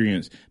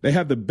experience. They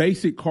have the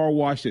basic car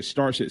wash that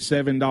starts at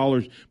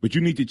 $7, but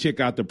you need to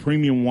check out the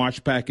premium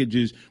wash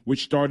packages,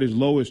 which start as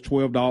low as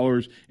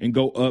 $12 and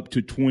go up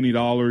to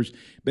 $20.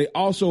 They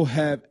also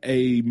have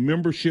a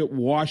membership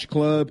wash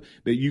club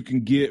that you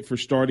can get for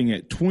starting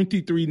at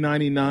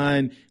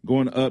 $23.99,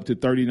 going up to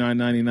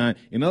 $39.99.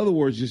 In other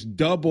words, just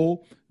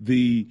double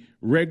the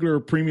regular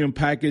premium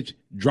package,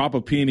 drop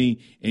a penny,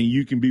 and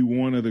you can be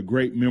one of the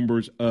great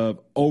members of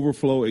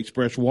Overflow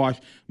Express Wash.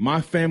 My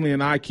family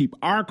and I keep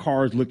our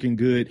cars looking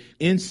good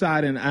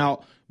inside and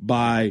out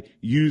by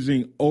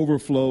using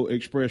Overflow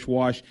Express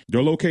Wash.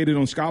 They're located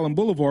on Skyland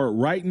Boulevard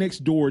right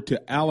next door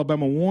to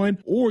Alabama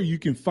 1, or you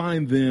can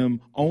find them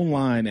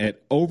online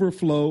at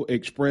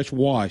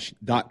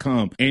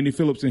overflowexpresswash.com. Andy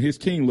Phillips and his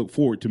team look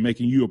forward to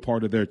making you a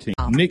part of their team.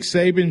 Nick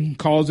Saban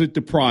calls it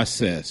the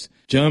process.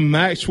 John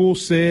Maxwell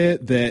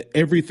said that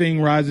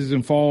everything rises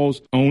and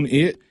falls on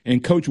it.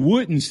 And Coach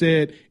Wooden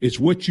said it's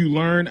what you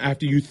learn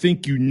after you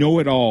think you know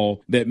it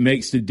all that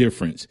makes the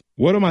difference.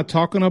 What am I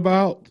talking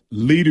about?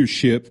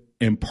 Leadership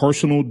and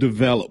personal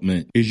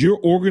development. Is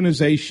your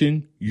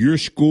organization, your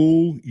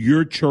school,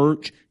 your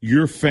church,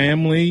 your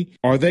family,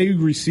 are they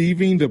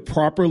receiving the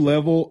proper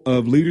level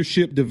of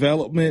leadership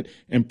development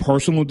and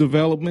personal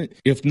development?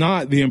 If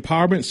not, the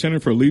Empowerment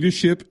Center for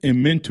Leadership and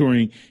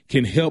Mentoring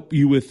can help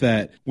you with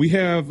that. We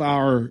have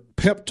our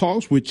Pep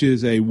Talks, which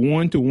is a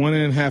 1 to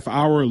 1.5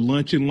 hour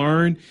lunch and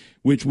learn,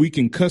 which we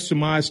can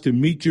customize to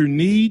meet your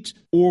needs,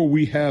 or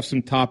we have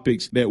some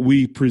topics that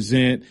we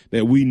present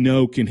that we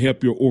know can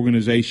help your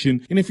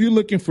organization. And if you're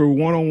looking for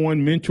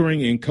one-on-one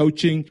mentoring and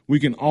coaching, we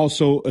can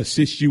also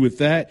assist you with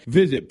that.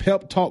 Visit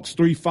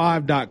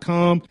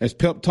peptalks35.com. That's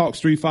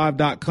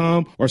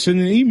peptalks35.com, or send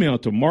an email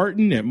to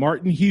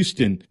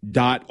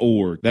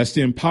martin@martinhouston.org. That's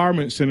the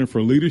Empowerment Center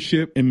for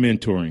Leadership and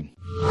Mentoring.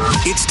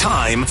 It's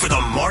time for the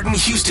Martin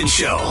Houston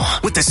Show.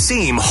 With the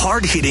same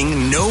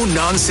hard-hitting,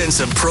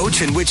 no-nonsense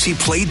approach in which he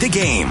played the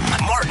game,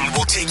 Martin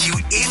will take you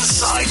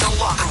inside the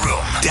locker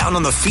room, down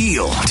on the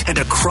field, and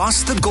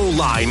across the goal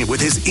line with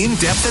his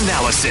in-depth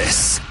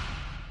analysis.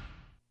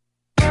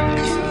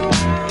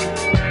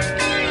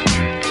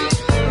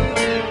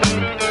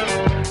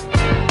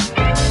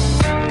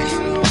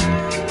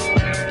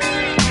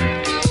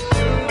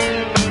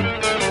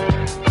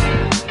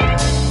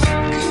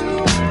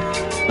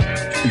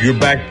 You're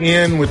back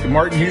in with the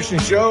Martin Houston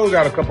Show.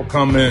 Got a couple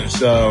comments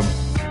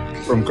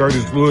from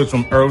Curtis Lewis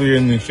from earlier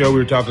in the show. We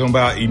were talking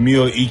about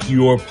Emil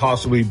Ekiyor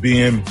possibly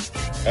being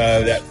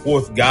that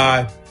fourth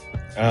guy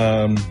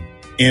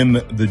in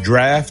the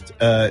draft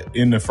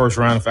in the first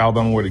round if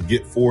Alabama were to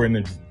get 4 in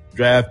the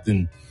draft.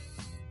 And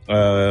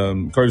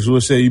Curtis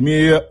Lewis said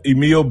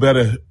Emil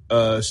better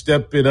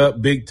step it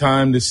up big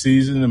time this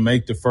season and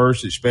make the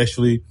first,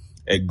 especially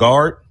at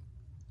guard.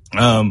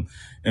 And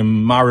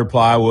my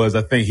reply was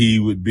I think he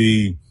would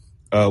be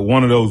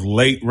one of those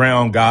late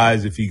round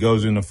guys if he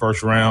goes in the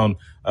first round.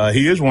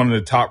 He is one of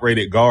the top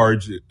rated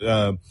guards.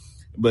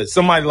 But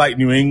somebody like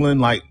New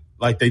England, like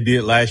they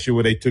did last year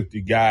where they took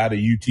the guy to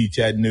UT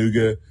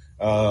Chattanooga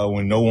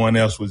when no one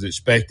else was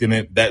expecting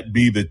it, that'd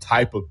be the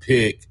type of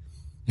pick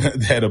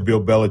that a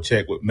Bill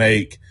Belichick would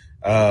make.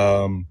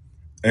 The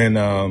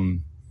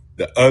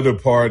other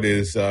part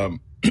is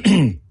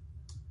you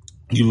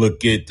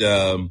look at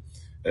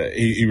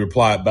he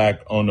replied back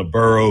on the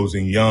Burrows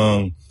and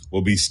Young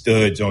will be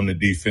studs on the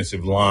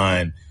defensive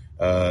line.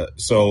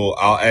 So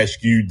I'll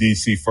ask you,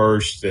 DC,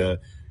 first,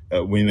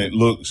 when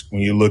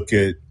you look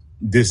at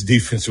this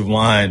defensive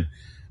line,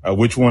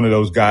 which one of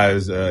those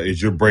guys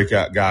is your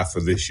breakout guy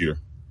for this year?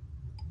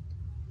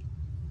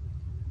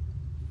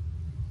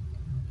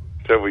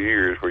 Several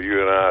years where you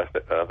and I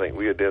think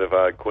we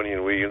identified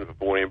Quinion Williams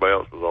before anybody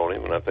else was on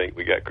him, and I think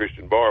we got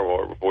Christian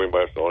Barmore before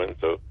anybody else was on him.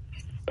 So,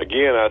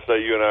 again, I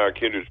say you and I are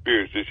kindred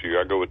spirits this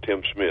year. I go with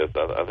Tim Smith.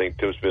 I think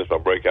Tim Smith's my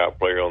breakout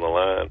player on the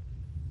line.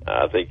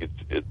 I think he's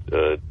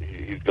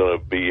going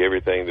to be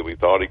everything that we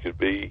thought he could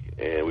be,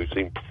 and we've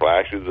seen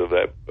flashes of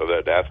that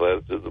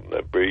athleticism,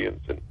 that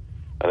brilliance, and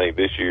I think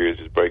this year is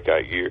his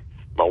breakout year.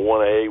 My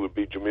 1A would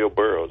be Jamil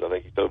Burroughs. I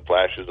think he showed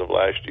flashes of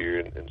last year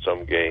in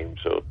some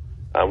games. So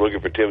I'm looking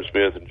for Tim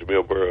Smith and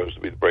Jamil Burroughs to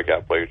be the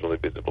breakout players on the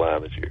defensive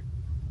line this year.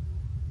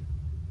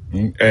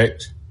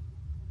 X.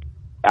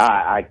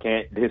 I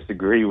can't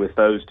disagree with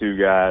those two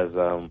guys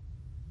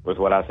with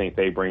what I think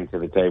they bring to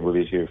the table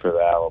this year for the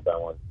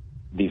Alabama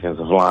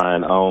defensive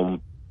line. I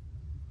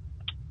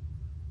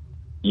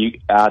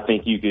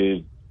think you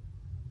could.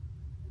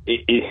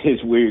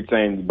 It's weird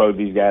saying both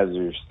these guys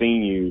are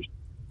seniors,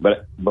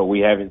 but we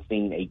haven't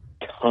seen a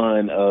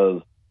ton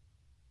of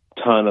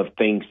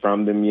things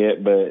from them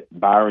yet. But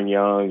Byron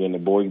Young and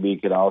Boygby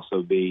could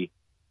also be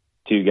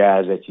two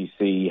guys that you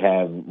see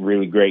have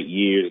really great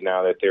years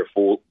now that they're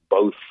both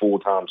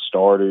full-time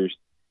starters.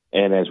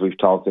 And as we've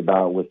talked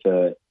about with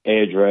the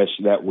edge rush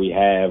that we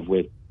have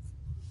with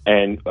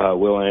and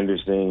Will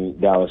Anderson,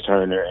 Dallas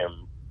Turner,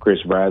 and Chris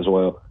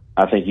Braswell,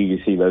 I think you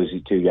can see those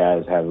two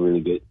guys have really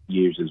good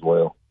years as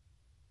well.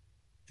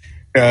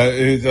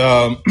 It's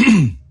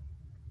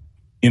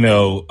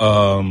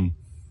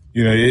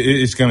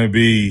going to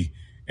be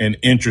an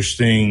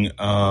interesting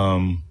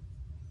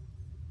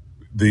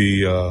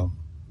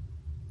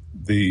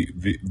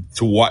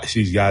to watch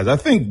these guys. I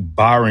think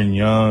Byron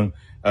Young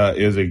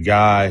is a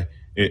guy.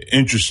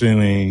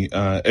 Interestingly,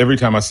 every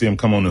time I see him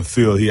come on the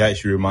field, he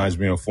actually reminds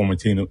me of a former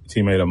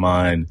teammate of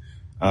mine.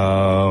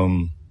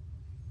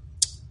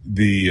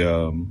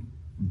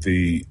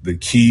 The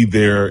key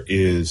there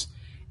is,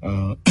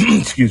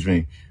 excuse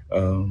me,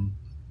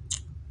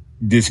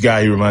 this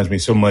guy, he reminds me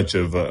so much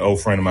of an old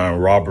friend of mine,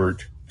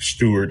 Robert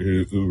Stewart,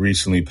 who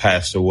recently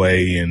passed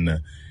away, in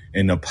the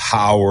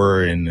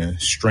power and the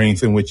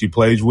strength in which he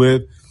plays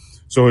with.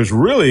 So it's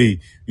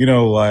really,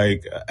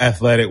 like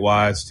athletic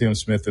wise, Tim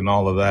Smith and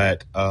all of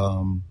that,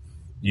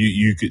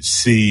 you could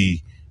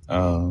see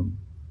the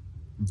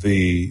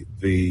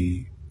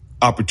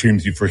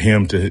opportunity for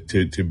him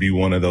to be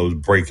one of those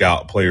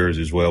breakout players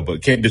as well.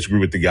 But can't disagree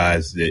with the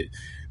guys that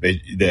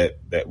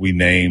we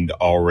named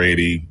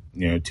already,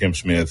 Tim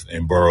Smith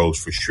and Burrows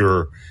for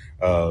sure.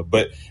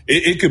 But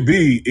it could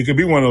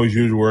be one of those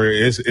years where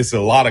it's a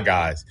lot of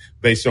guys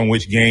based on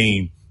which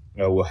game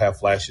will have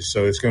flashes.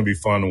 So it's going to be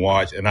fun to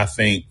watch. And I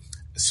think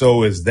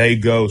so as they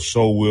go,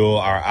 so will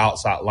our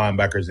outside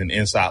linebackers and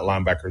inside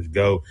linebackers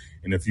go.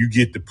 And if you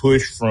get the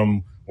push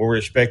from what we're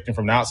expecting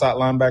from the outside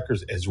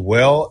linebackers, as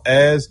well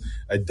as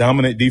a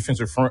dominant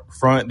defensive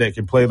front that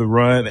can play the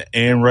run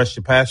and rush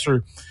the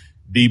passer,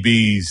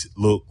 DBs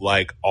look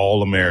like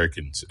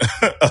All-Americans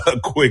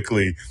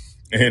quickly.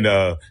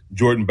 And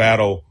Jordan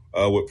Battle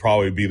would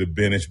probably be the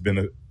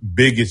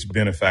biggest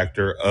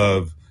benefactor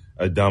of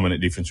a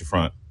dominant defensive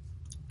front.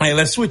 Hey,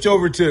 let's switch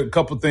over to a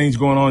couple things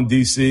going on in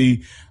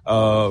D.C.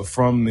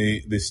 From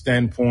the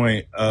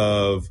standpoint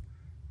of,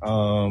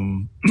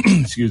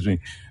 excuse me,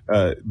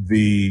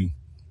 the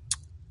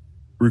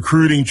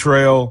recruiting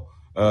trail.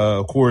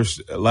 Of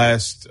course,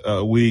 last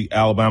week,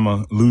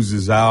 Alabama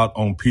loses out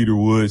on Peter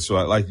Woods. So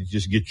I'd like to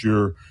just get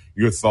your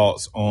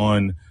thoughts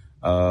on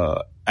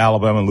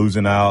Alabama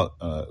losing out.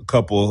 A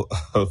couple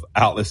of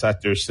outlets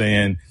out there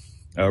saying,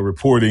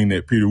 reporting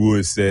that Peter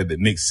Woods said that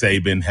Nick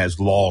Saban has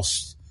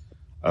lost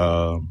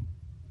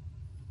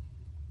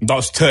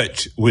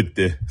touch with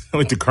the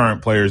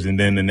current players, and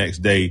then the next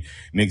day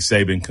Nick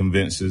Saban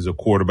convinces a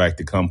quarterback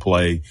to come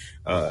play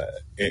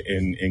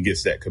and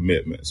gets that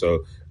commitment.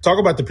 So talk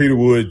about the Peter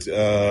Woods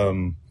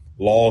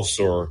loss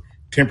or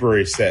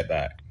temporary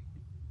setback.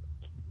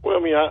 Well, I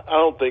mean, I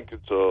don't think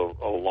it's a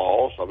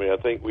loss. I mean, I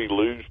think we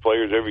lose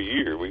players every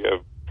year. We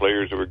have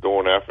players that we're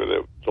going after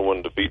that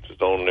someone defeats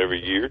us on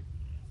every year.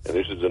 And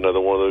this is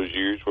another one of those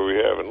years where we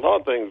have, and a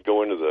lot of things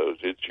go into those.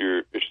 It's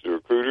the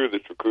recruiter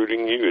that's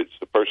recruiting you. It's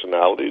the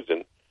personalities,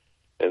 and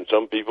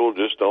some people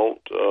just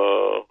don't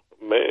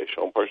mesh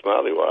on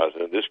personality wise.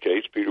 And in this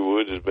case, Peter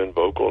Woods has been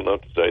vocal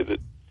enough to say that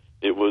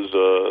it was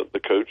the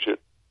coach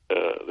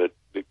that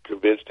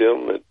convinced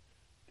him that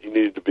he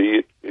needed to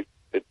be at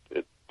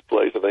the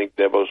place. I think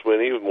Dabo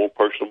Swinney was more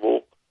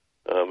personable,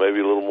 maybe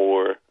a little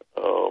more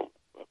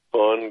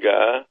fun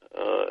guy,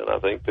 and I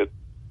think that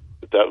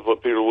was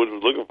what Peter Woods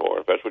was looking for.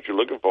 If that's what you're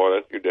looking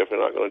for, you're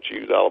definitely not going to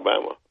choose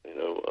Alabama.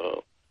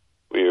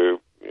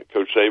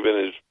 Coach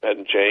Saban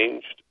hadn't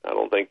changed. I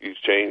don't think he's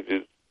changed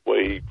his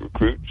way he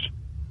recruits.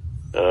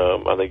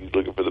 I think he's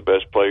looking for the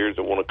best players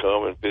that want to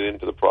come and fit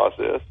into the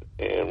process.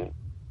 And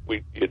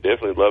you'd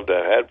definitely love to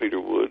have had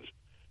Peter Woods,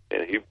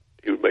 and he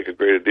would make a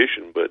great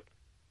addition. But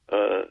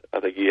I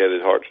think he had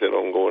his heart set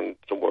on going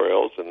somewhere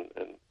else, and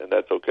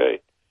that's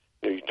okay.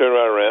 You turn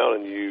around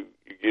and you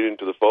get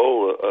into the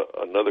fold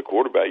another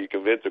quarterback. You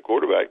convince a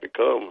quarterback to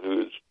come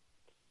who's,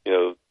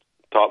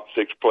 top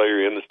 6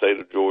 player in the state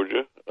of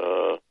Georgia,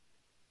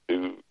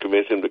 who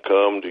convince him to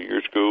come to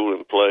your school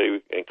and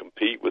play and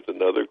compete with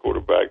another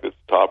quarterback that's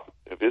top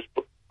of his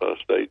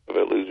state of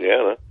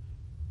Louisiana.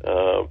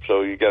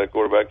 So you got a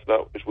quarterback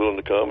that's willing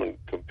to come and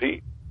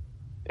compete.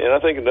 And I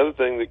think another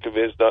thing that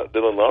convinced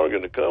Dylan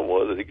Lonergan to come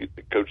was that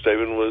Coach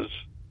Saban was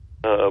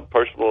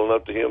personal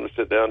enough to him to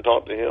sit down and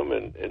talk to him.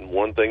 And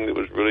one thing that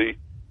was really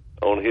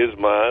on his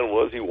mind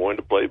was he wanted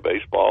to play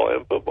baseball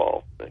and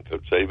football. And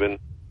Coach Saban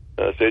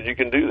said you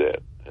can do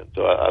that. And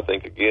so I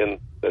think, again,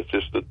 it's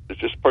just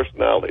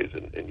personalities,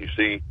 and you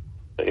see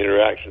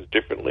interactions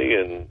differently.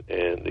 And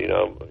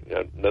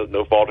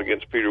no fault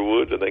against Peter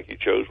Woods. I think he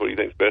chose what he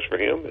thinks best for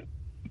him,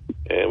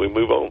 and we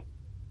move on.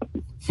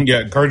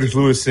 Yeah, Curtis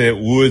Lewis said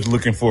Woods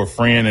looking for a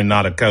friend and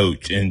not a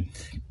coach. And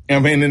I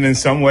mean, and in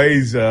some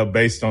ways,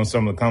 based on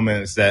some of the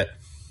comments, that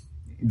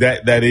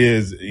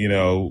is,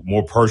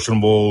 more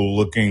personable,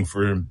 looking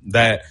for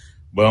that.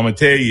 But I'm going to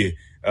tell you,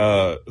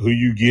 who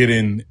you get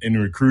in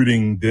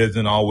recruiting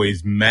doesn't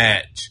always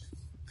match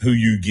who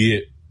you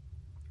get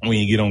when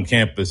you get on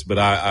campus. But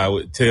I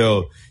would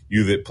tell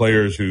you that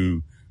players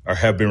who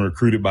have been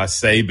recruited by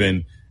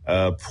Saban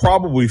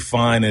probably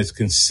find as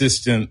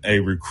consistent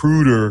a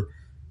recruiter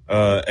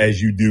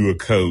as you do a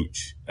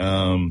coach.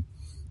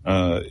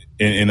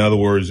 In other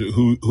words,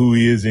 who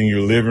he is in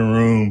your living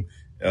room,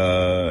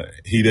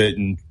 he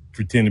doesn't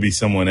pretend to be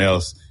someone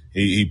else.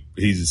 He's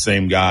the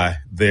same guy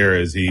there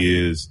as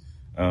he is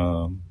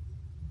on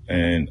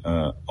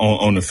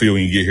the field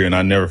when you get here. And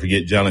I never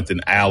forget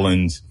Jonathan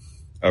Allen's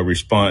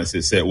response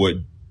that said what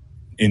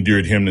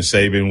endured him to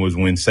Saban was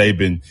when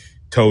Saban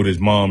told his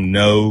mom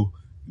no,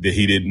 that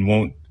he didn't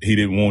want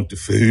the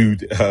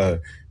food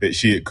that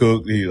she had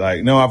cooked. He's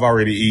like, no, I've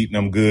already eaten,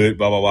 I'm good,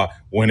 blah, blah, blah.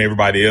 When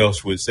everybody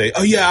else would say,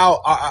 oh yeah,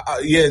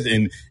 yes,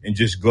 and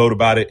just gloat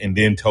about it, and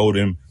then told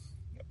him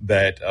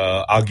that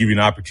I'll give you an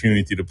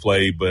opportunity to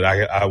play, but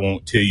I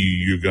won't tell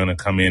you you're going to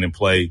come in and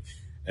play.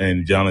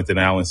 And Jonathan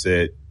Allen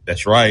said,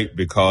 that's right,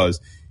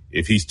 because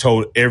if he's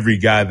told every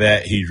guy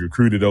that he's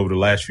recruited over the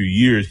last few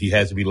years, he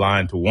has to be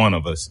lying to one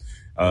of us.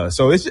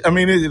 So like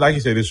you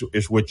said,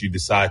 it's what you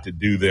decide to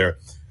do there.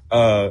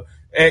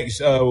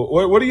 X,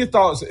 what are your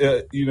thoughts,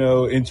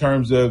 in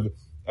terms of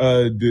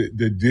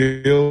the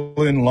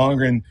Dylan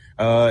Lundgren,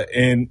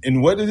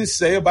 and what does it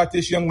say about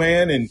this young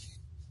man? And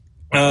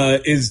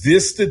is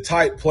this the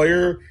type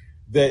player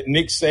that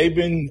Nick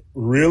Saban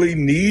really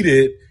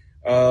needed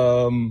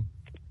to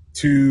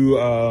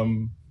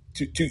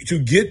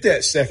get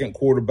that second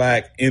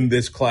quarterback in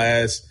this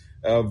class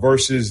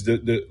versus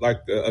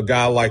a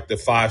guy like the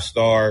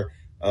 5-star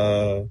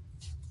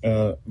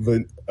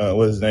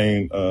what's his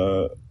name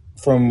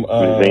from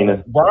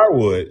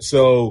Briarwood?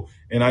 So,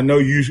 and I know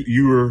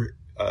you were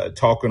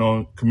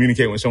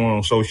communicating with someone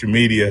on social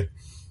media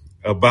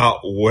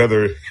about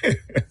whether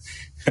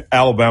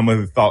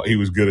Alabama thought he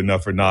was good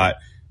enough or not.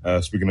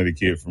 Speaking of the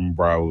kid from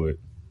Briarwood.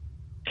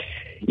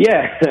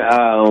 Yeah.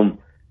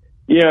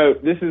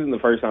 This isn't the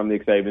first time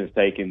Nick Saban's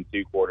taken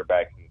two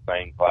quarterbacks in the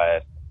same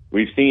class.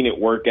 We've seen it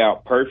work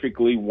out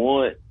perfectly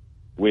once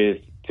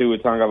with Tua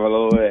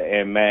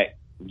Tagovailoa and Mac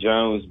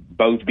Jones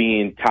both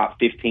being top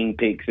 15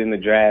 picks in the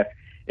draft.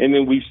 And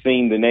then we've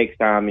seen the next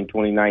time in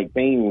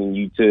 2019 when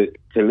you took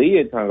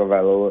Tua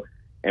Tagovailoa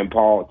and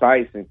Paul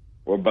Tyson,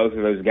 where both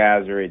of those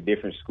guys are at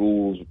different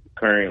schools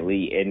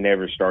currently and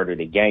never started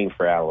a game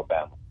for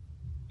Alabama.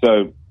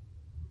 So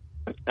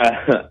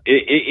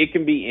it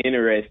can be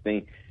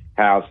interesting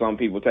how some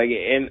people take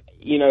it. And,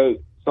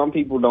 some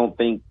people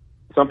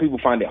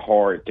find it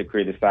hard to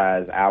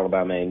criticize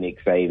Alabama and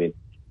Nick Saban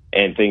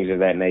and things of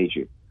that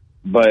nature.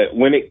 But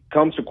when it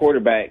comes to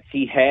quarterbacks,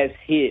 he has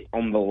hit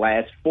on the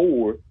last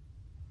four,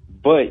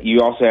 but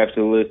you also have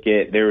to look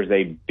at there was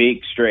a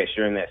big stretch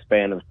during that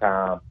span of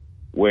time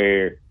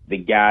where the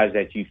guys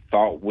that you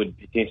thought would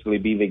potentially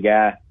be the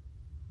guy,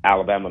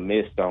 Alabama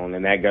missed on,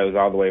 and that goes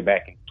all the way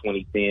back in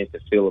 2010 to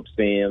Phillip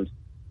Sims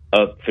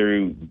up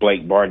through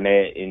Blake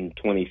Barnett in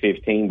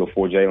 2015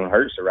 before Jalen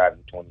Hurts arrived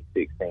in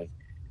 2016.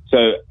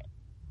 So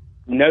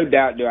no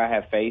doubt do I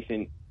have faith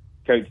in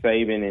Coach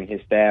Saban and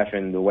his staff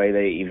and the way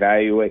they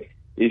evaluate.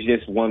 It's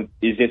just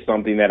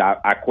something that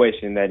I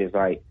question, that is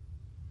like,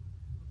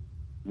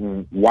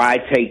 why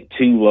take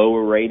two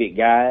lower rated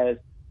guys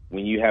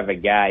when you have a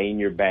guy in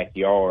your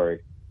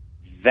backyard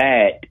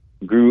that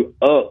grew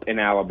up an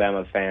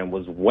Alabama fan,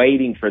 was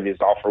waiting for this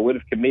offer, would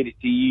have committed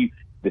to you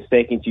the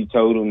second you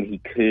told him he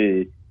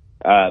could.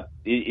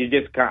 It's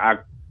just kind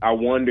of, I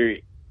wonder,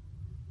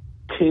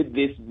 could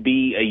this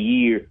be a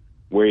year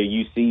where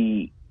you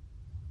see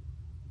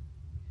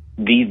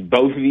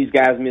both of these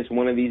guys miss,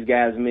 one of these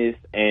guys miss,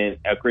 and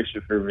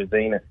Christopher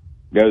Vezina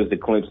goes to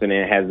Clemson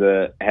and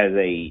has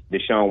a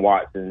Deshaun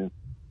Watson,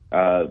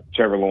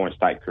 Trevor Lawrence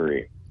type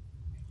career?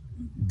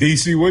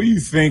 DC, what do you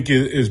think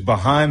is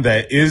behind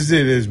that? Is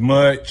it as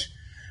much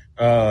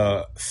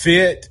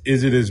fit?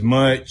 Is it as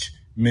much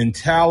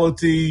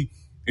mentality?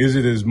 Is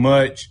it as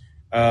much,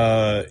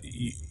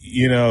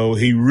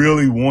 he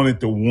really wanted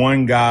the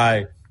one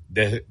guy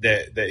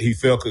that he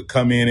felt could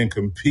come in and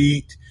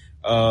compete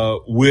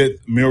with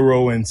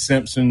Milroe and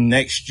Simpson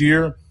next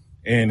year,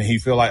 and he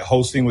felt like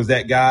Hosting was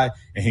that guy,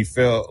 and he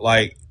felt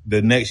like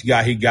the next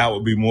guy he got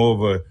would be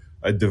more of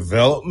a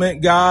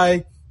development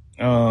guy,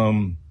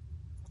 because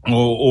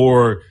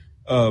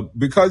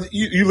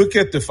you look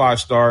at the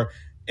 5-star,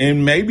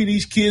 and maybe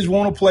these kids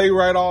want to play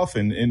right off,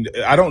 and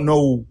I don't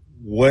know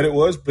what it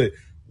was, but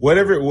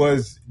whatever it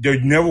was, there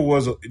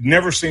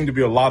never seemed to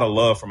be a lot of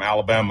love from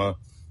Alabama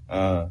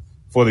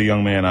for the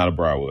young man out of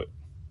Briarwood.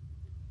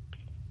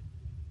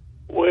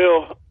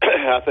 Well,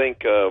 I think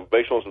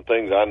based on some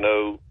things I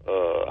know,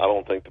 I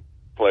don't think the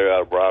player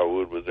out of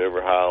Briarwood was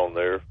ever high on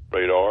their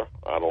radar.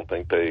 I don't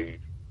think they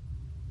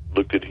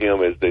looked at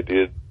him as they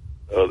did,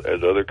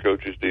 as other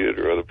coaches did,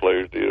 or other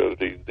players did, other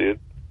teams did.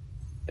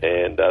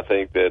 And I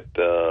think that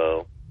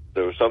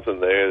there was something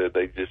there that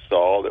they just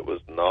saw that was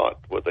not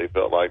what they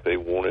felt like they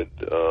wanted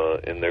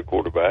in their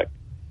quarterback.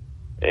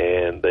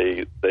 And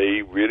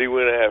they really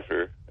went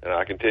after, and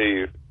I can tell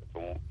you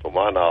from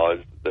my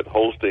knowledge that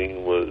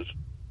Holstein was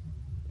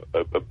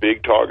a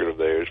big target of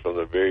theirs from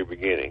the very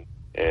beginning.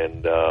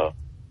 And I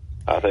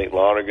think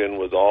Lonergan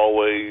was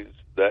always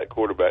that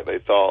quarterback they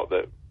thought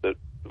that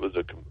was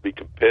be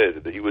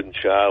competitive, that he wouldn't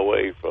shy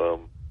away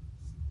from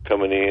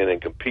coming in and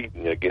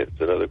competing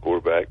against another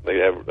quarterback. They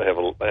have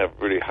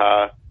really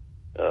high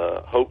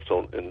hopes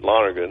in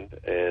Lonergan,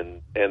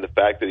 and the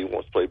fact that he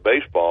wants to play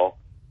baseball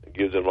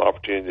gives him an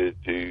opportunity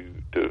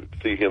to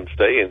see him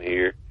staying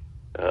here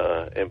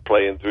and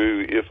playing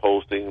through if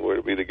Holstein were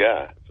to be the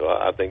guy. So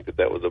I think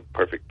that was a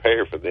perfect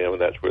pair for them,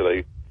 and that's where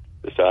they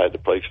decided to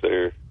place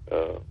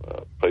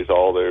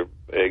all their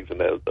eggs in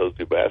those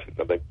two baskets.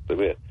 I think they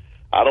win.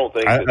 I don't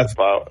think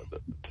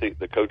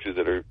the coaches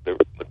that are the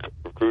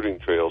recruiting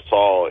trail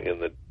saw in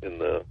the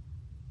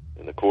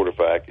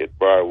quarterback at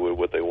Briarwood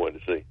what they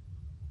wanted to see.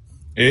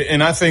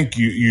 And I think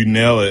you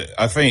nail it.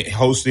 I think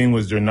Holstein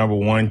was their number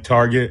one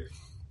target,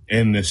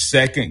 and the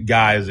second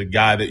guy is a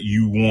guy that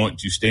you want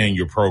to stay in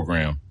your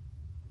program.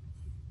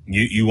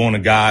 You want a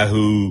guy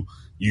who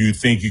you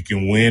think you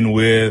can win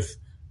with,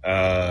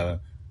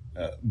 but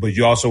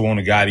you also want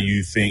a guy that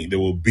you think that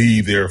will be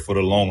there for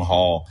the long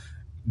haul.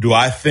 Do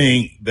I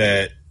think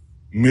that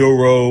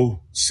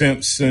Milroe,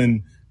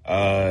 Simpson,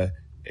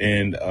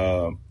 and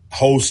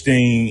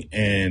Holstein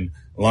and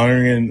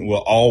Lonergan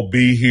will all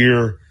be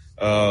here,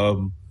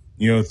 3-4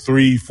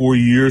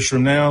 years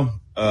from now,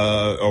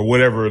 or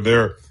whatever?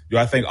 Do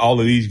I think all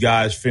of these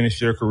guys finish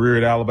their career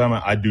at Alabama?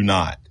 I do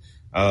not.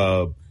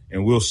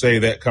 And we'll say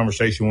that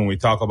conversation when we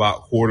talk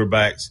about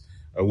quarterbacks,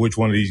 which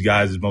one of these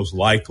guys is most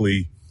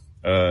likely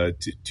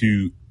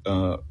to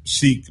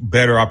seek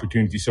better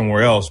opportunities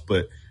somewhere else.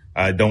 But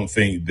I don't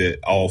think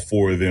that all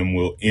four of them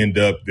will end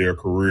up their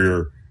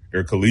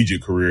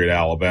collegiate career at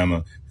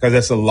Alabama, because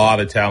that's a lot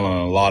of talent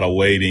and a lot of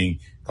waiting,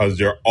 because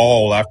they're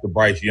all, after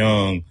Bryce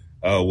Young,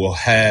 will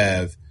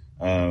have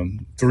 3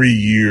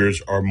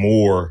 years or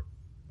more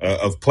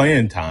of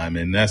playing time.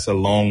 And that's a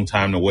long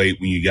time to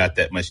wait when you got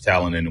that much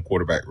talent in the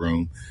quarterback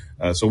room.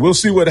 So we'll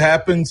see what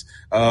happens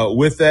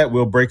with that.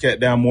 We'll break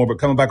that down more. But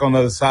coming back on the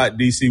other side,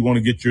 DC, want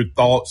to get your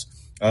thoughts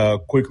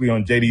quickly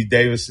on J.D.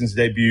 Davidson's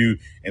debut,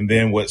 and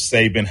then what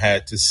Saban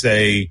had to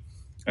say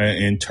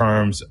in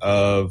terms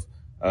of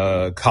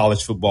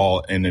college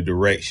football and the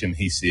direction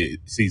he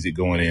sees it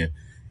going in.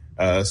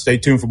 Stay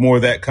tuned for more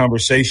of that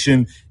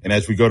conversation. And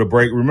as we go to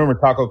break, remember,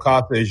 Taco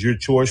Casa is your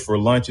choice for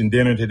lunch and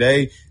dinner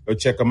today. Go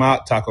check them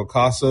out, Taco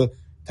Casa,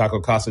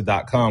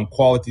 tacocasa.com.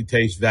 Quality,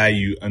 taste,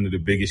 value under the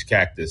biggest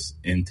cactus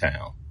in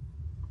town.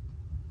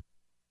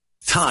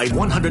 Tide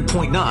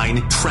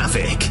 100.9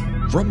 traffic.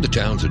 From the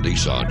Townsend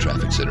Nissan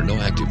Traffic Center, no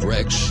active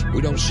wrecks.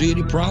 We don't see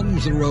any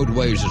problems in the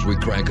roadways as we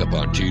crank up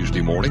on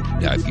Tuesday morning.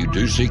 Now, if you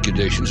do see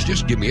conditions,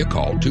 just give me a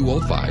call,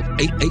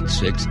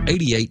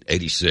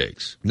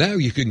 205-886-8886. Now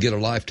you can get a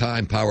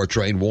lifetime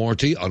powertrain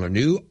warranty on a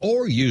new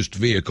or used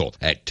vehicle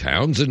at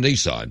Townsend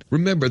Nissan.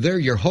 Remember, they're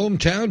your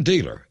hometown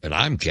dealer, and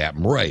I'm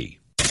Captain Ray.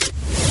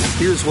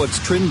 Here's what's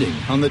trending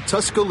on the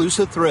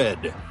Tuscaloosa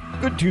thread.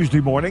 Good Tuesday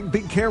morning.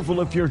 Be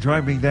careful if you're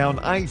driving down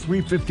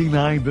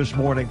I-359 this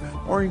morning.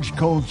 Orange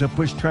cones have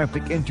pushed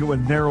traffic into a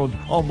narrowed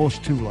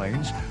almost 2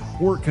 lanes.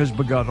 Work has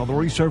begun on the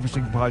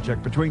resurfacing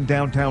project between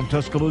downtown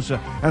Tuscaloosa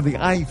and the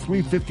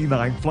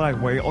I-359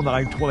 flyway on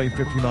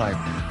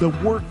I-2059. The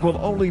work will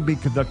only be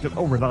conducted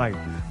overnight,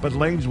 but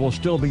lanes will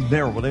still be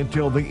narrowed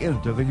until the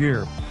end of the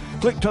year.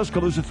 Click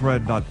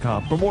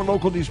TuscaloosaThread.com for more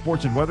local news,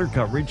 sports, and weather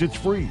coverage. It's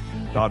free.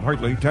 Don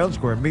Hartley, Town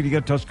Square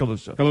Media,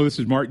 Tuscaloosa. Hello, this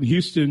is Martin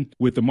Houston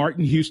with the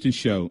Martin Houston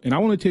Show, and I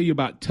want to tell you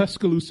about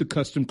Tuscaloosa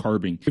Custom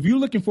Curbing. If you're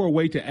looking for a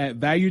way to add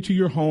value to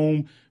your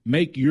home,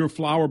 make your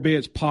flower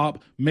beds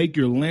pop, make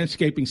your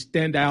landscaping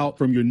stand out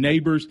from your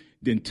neighbors,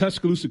 then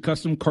Tuscaloosa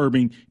Custom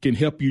Curbing can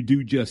help you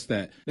do just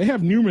that. They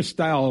have numerous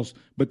styles,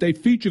 but they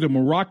feature the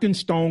Moroccan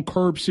Stone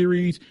Curb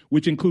Series,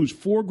 which includes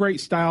 4 great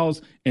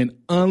styles and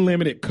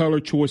unlimited color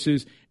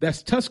choices.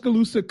 That's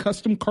Tuscaloosa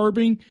Custom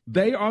Curbing.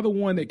 They are the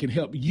one that can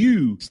help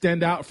you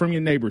stand out from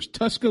your neighbors.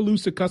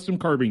 Tuscaloosa Custom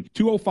Curbing,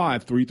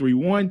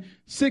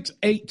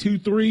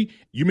 205-331-6823.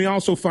 You may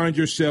also find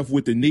yourself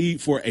with the need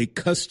for a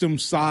custom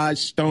size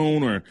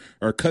stone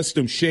or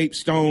custom shaped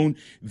stone.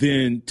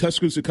 Then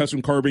Tuscaloosa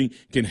Custom Curbing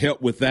can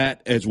help with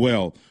that as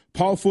well.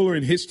 Paul Fuller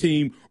and his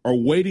team are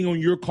waiting on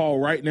your call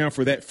right now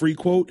for that free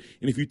quote.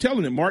 And if you tell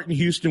them that Martin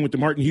Houston with the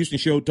Martin Houston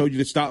Show told you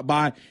to stop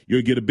by,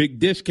 you'll get a big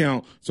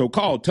discount. So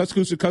call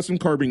Tuscaloosa Custom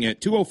Curbing at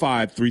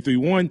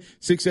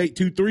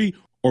 205-331-6823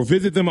 or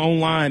visit them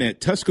online at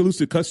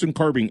Tuscaloosa Custom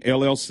Curbing,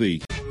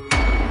 LLC.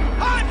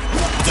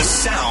 The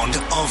sound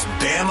of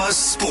Bama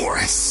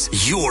sports.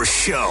 Your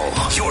show,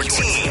 your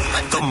team.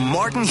 The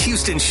Martin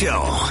Houston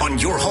Show on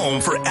your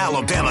home for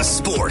Alabama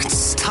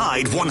sports.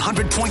 Tide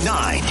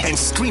 100.9 and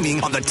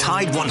streaming on the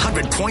Tide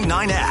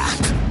 100.9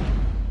 app.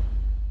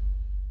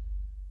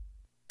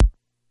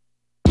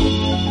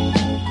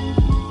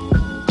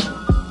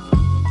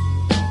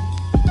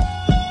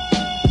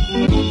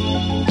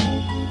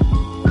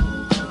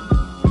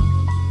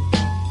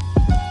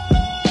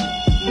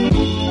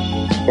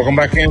 Welcome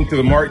back into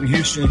the Martin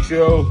Houston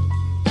Show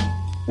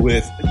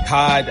with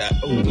Tide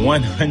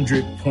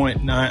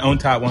 100.9 on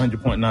Tide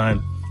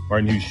 100.9.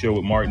 Martin Houston Show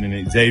with Martin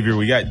and Xavier.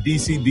 We got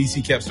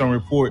DC Capstone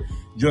Report.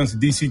 Join us,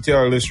 DC. Tell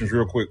our listeners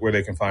real quick where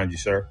they can find you,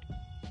 sir.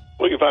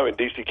 Well, you can find me at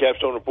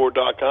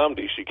DCCapstoneReport.com,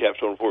 DC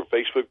Capstone Report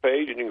Facebook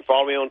page, and you can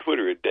follow me on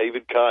Twitter at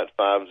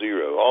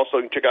DavidCott50. Also,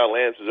 you can check out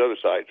Lance's other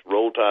sites,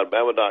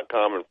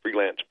 RollTideBama.com and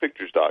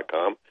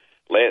FreelancePictures.com.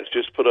 Lance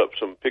just put up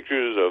some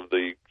pictures of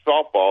the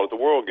softball at the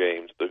World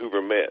Games, the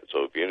Hoover Met.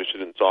 So if you're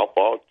interested in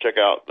softball, check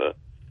out the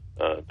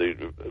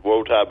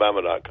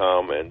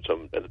RollTideBama.com and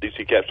the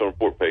DC Capstone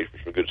Report page for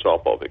some good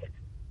softball pictures.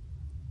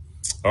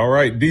 All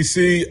right,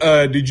 DC,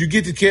 did you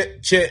get to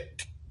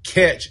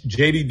catch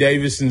J.D.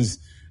 Davidson's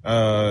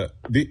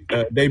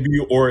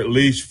debut, or at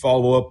least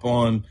follow up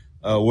on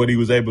what he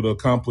was able to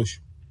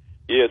accomplish?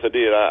 Yes, I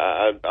did.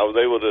 I was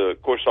able to,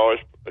 of course, saw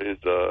his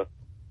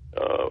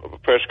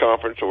press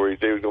conference where he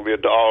said he was going to be a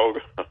dog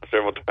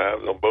several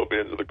times on both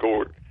ends of the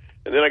court,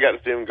 and then I got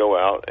to see him go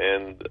out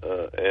and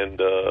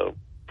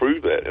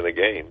prove that in a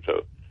game.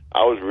 So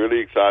I was really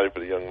excited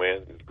for the young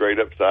man. It's a great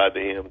upside to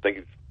him. I think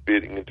he's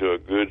fitting into a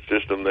good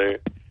system there,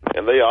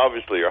 and they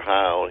obviously are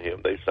high on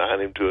him. They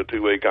signed him to a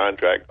two-way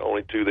contract,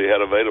 only two they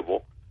had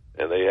available,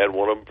 and they had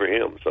one of them for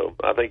him. So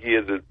I think he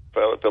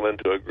fell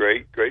into a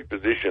great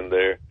position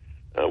there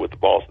with the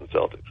Boston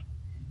Celtics.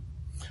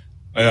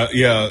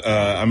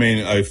 I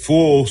mean, a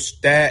full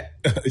stat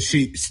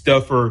sheet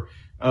stuffer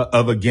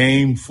of a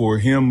game for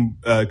him,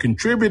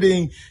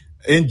 contributing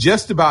in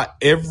just about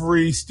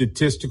every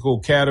statistical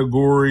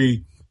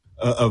category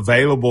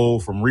available,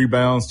 from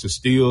rebounds to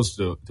steals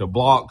to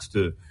blocks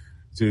to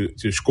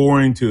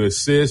scoring to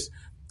assists.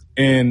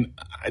 And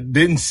I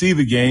didn't see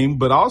the game,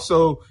 but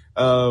also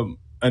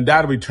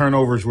undoubtedly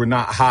turnovers were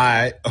not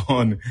high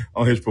on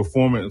his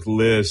performance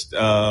list,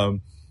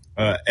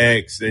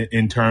 X,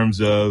 in terms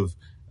of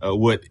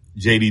what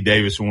J.D.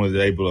 Davison was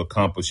able to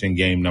accomplish in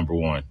game number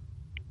one.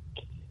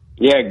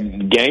 Yeah,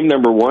 game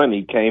number one,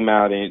 he came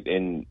out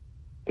and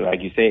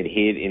like you said,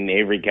 hit in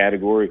every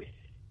category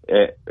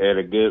at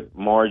a good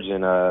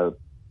margin of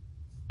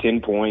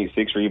 10 points,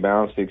 6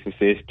 rebounds, 6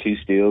 assists, 2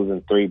 steals,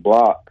 and 3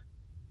 blocks.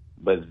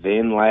 But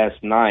then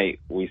last night,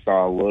 we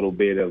saw a little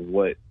bit of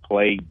what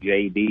plagued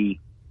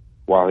J.D.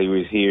 while he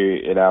was here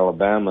at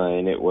Alabama,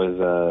 and it was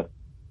a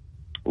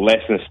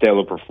less than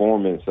stellar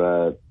performance.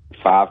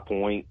 5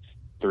 points,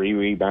 3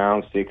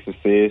 rebounds, 6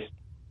 assists,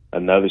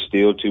 another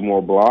steal, 2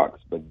 more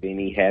blocks, but then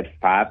he had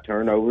 5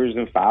 turnovers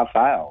and 5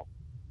 fouls.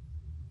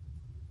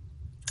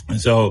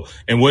 So,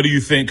 and what do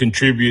you think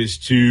contributes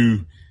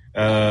to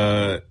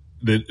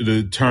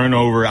the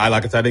turnover?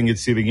 Like I said, I didn't get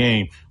to see the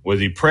game.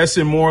 Was he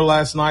pressing more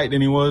last night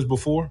than he was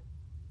before?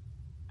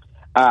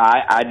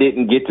 I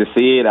didn't get to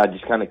see it. I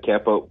just kind of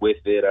kept up with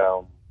it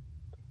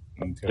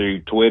through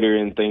Twitter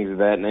and things of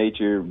that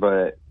nature.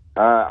 But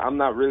I'm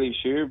not really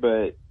sure.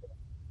 But,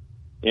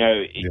 you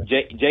know,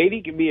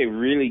 J.D. can be a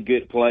really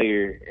good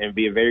player and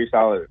be a very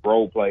solid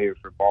role player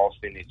for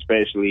Boston,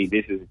 especially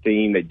this is a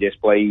team that just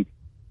played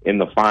in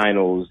the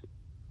finals,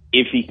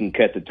 if he can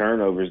cut the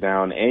turnovers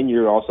down. And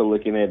you're also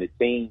looking at a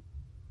team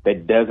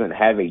that doesn't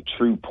have a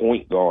true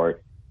point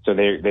guard. So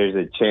there's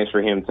a chance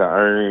for him to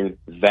earn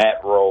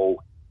that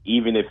role,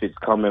 even if it's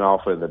coming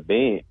off of the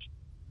bench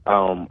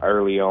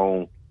early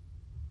on.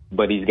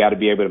 But he's got to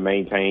be able to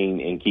maintain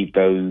and keep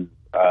those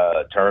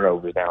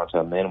turnovers down to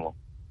a minimum.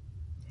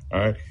 All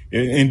right.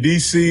 In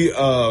D.C.,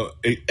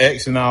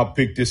 X and I'll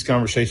pick this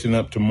conversation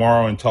up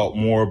tomorrow and talk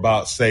more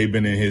about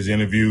Saban and his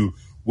interview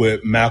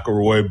with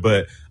McElroy,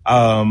 but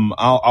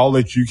I'll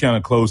let you kind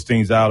of close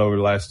things out over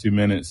the last 2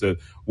 minutes.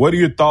 What are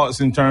your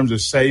thoughts in terms of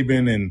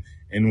Saban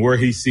and where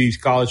he sees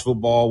college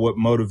football, what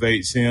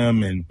motivates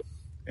him, and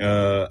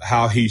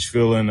how he's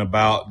feeling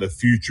about the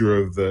future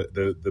of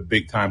the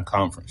big-time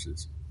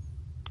conferences?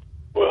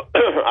 Well,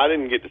 I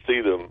didn't get to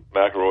see the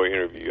McElroy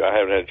interview. I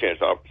haven't had a chance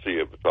to see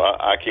it, so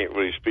I can't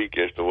really speak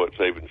as to what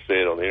Saban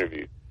said on the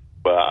interview.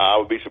 But I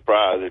would be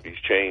surprised if he's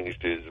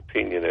changed his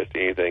opinion as to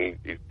anything.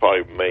 He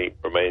probably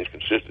remains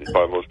consistent. He's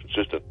probably most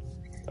consistent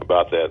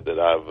about that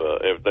I've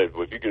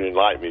ever. If you can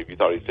enlighten me, if you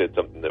thought he said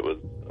something that was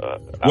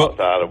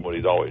outside of what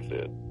he's always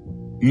said.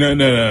 No.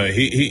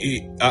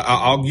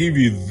 I'll give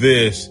you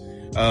this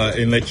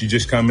and let you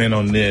just come in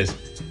on this.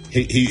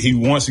 He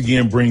once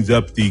again brings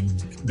up the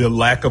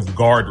lack of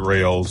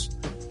guardrails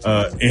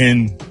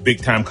in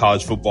big time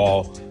college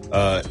football.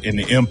 And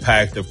the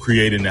impact of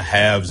creating the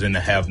haves and the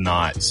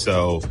have-nots.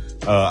 So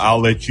I'll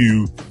let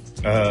you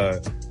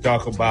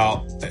talk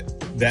about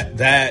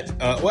that.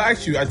 Well,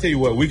 actually, I tell you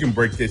what, we can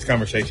break this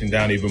conversation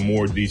down even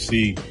more,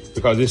 DC,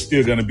 because it's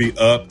still going to be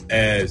up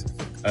as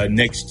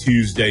next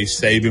Tuesday.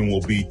 Saban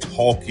will be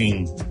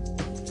talking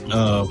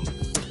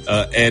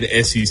at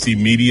SEC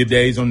Media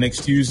Days on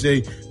next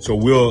Tuesday. So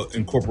we'll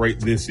incorporate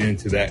this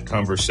into that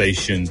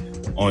conversation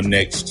on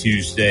next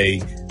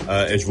Tuesday.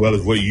 As well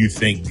as what you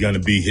think is going to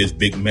be his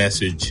big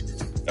message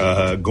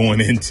going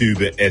into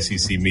the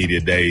SEC Media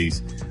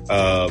Days.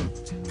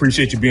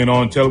 Appreciate you being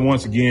on. Tell them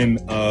once again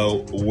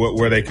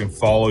where they can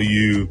follow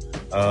you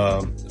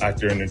out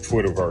there in the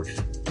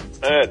Twitterverse.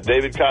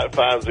 David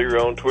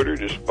Cott50 on Twitter.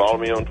 Just follow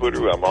me on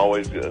Twitter. I'm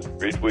always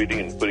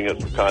retweeting and putting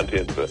up some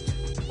content. But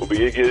We'll be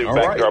getting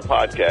back to our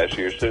podcast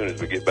here soon as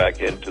we get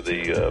back into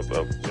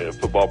the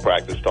football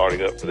practice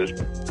starting up for this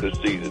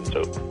season.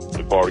 So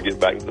look forward to getting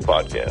back to the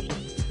podcast.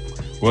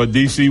 Well,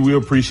 DC, we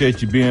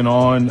appreciate you being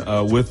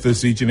on with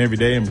us each and every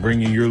day and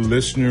bringing your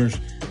listeners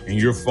and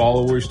your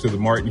followers to the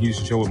Martin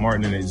Houston Show with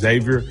Martin and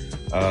Xavier.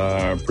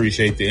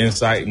 Appreciate the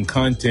insight and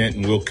content,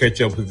 and we'll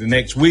catch up with the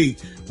next week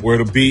where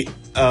it'll be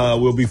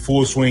we'll be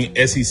full swing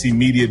SEC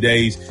Media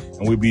Days,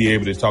 and we'll be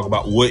able to talk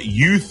about what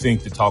you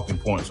think the talking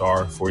points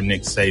are for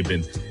Nick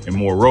Saban and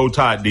more. Roll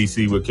Tide,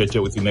 DC. We'll catch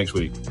up with you next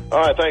week. All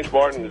right, thanks,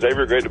 Martin.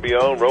 Xavier, great to be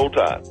on. Roll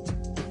Tide.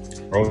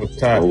 Roll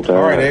Tide.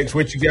 All right, X,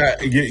 what you got?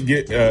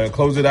 Get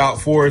close it out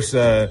for us.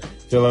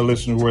 Tell our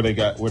listeners where they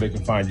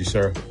can find you,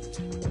 sir.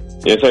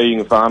 Yes, sir. You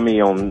can find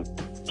me on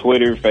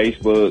Twitter,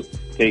 Facebook,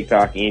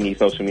 TikTok, any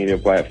social media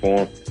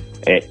platform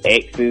at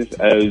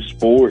XSO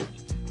Sports.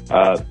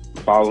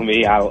 Follow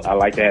me. I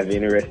like to have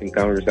interesting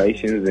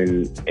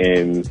conversations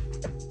and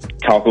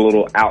talk a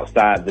little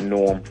outside the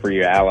norm for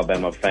your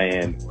Alabama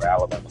fan or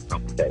Alabama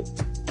commentator.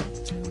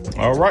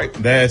 All right,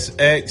 that's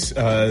X.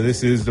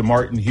 This is the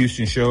Martin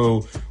Houston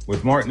Show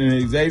with Martin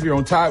and Xavier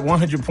on Tide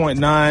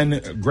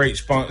 100.9. Great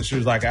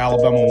sponsors like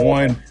Alabama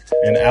One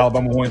and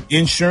Alabama One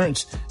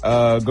Insurance.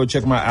 Go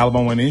check them out,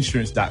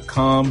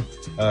 alabamaoneinsurance.com.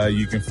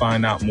 You can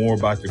find out more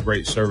about the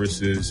great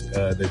services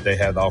that they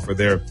have to offer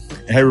there.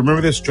 And hey,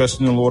 remember this,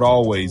 trust in the Lord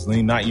always.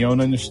 Lean not your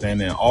own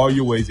understanding. In all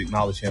your ways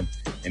acknowledge him,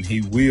 and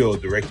he will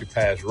direct your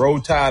paths. Roll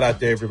Tide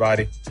out there,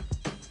 everybody.